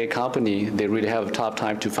mid-pay company, they really have a tough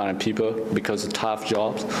time to find people because of tough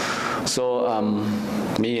jobs. So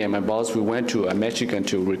me and my boss, we went to Michigan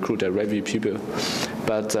to recruit refugee people.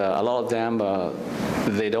 But a lot of them,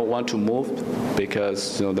 they don't want to move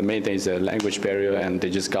because the main thing is the language barrier, and they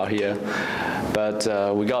just got here. But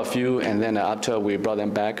we got a few, and then after we brought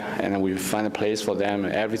them back, and then we find a place for them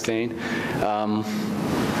and everything.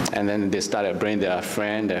 And then they started bringing their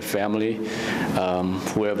friend, their family,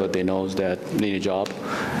 whoever they know that need a job.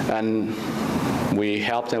 And we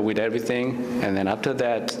helped them with everything. And then after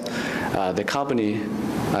that, the company,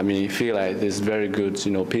 feel like there's very good,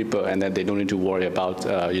 people, and that they don't need to worry about,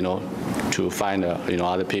 to find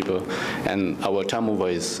other people, and our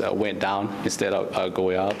turnover went down instead of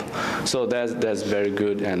going up. So that's very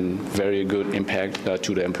good and very good impact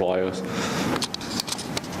to the employers.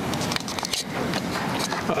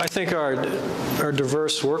 I think our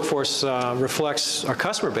diverse workforce reflects our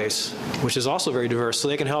customer base, which is also very diverse, so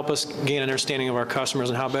they can help us gain an understanding of our customers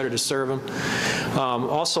and how better to serve them.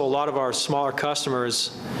 Also, a lot of our smaller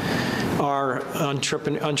customers are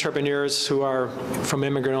entrepreneurs who are from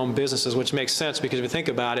immigrant-owned businesses, which makes sense because if you think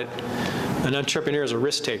about it, an entrepreneur is a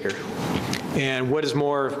risk taker. And what is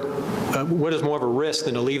more of a risk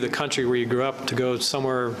than to leave the country where you grew up to go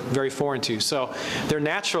somewhere very foreign to? So they're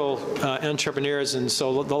natural entrepreneurs, and so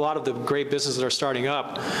a lot of the great businesses that are starting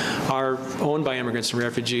up are owned by immigrants and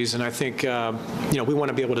refugees. And I think we want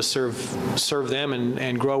to be able to serve them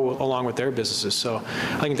and grow along with their businesses. So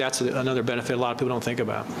I think that's another benefit a lot of people don't think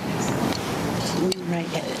about.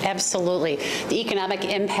 Right, absolutely. The economic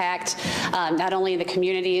impact, not only in the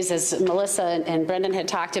communities, as Melissa and Brendan had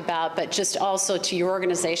talked about, but just also to your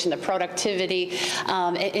organization, the productivity,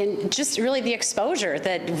 and just really the exposure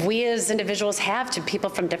that we as individuals have to people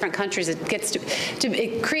from different countries. It gets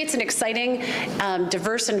it creates an exciting,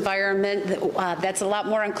 diverse environment that's a lot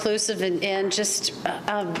more inclusive and just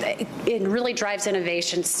it really drives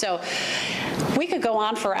innovation. So we could go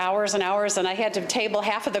on for hours and hours, and I had to table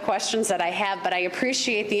half of the questions that I have, but I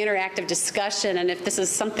appreciate the interactive discussion, and if this is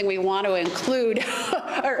something we want to include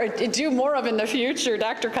or do more of in the future,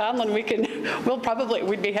 Dr. Conlon,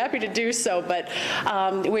 we'd be happy to do so, but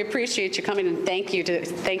we appreciate you coming, and thank you to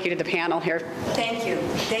the panel here. Thank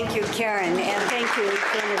you, Karen, and thank you,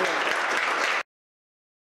 Brenda.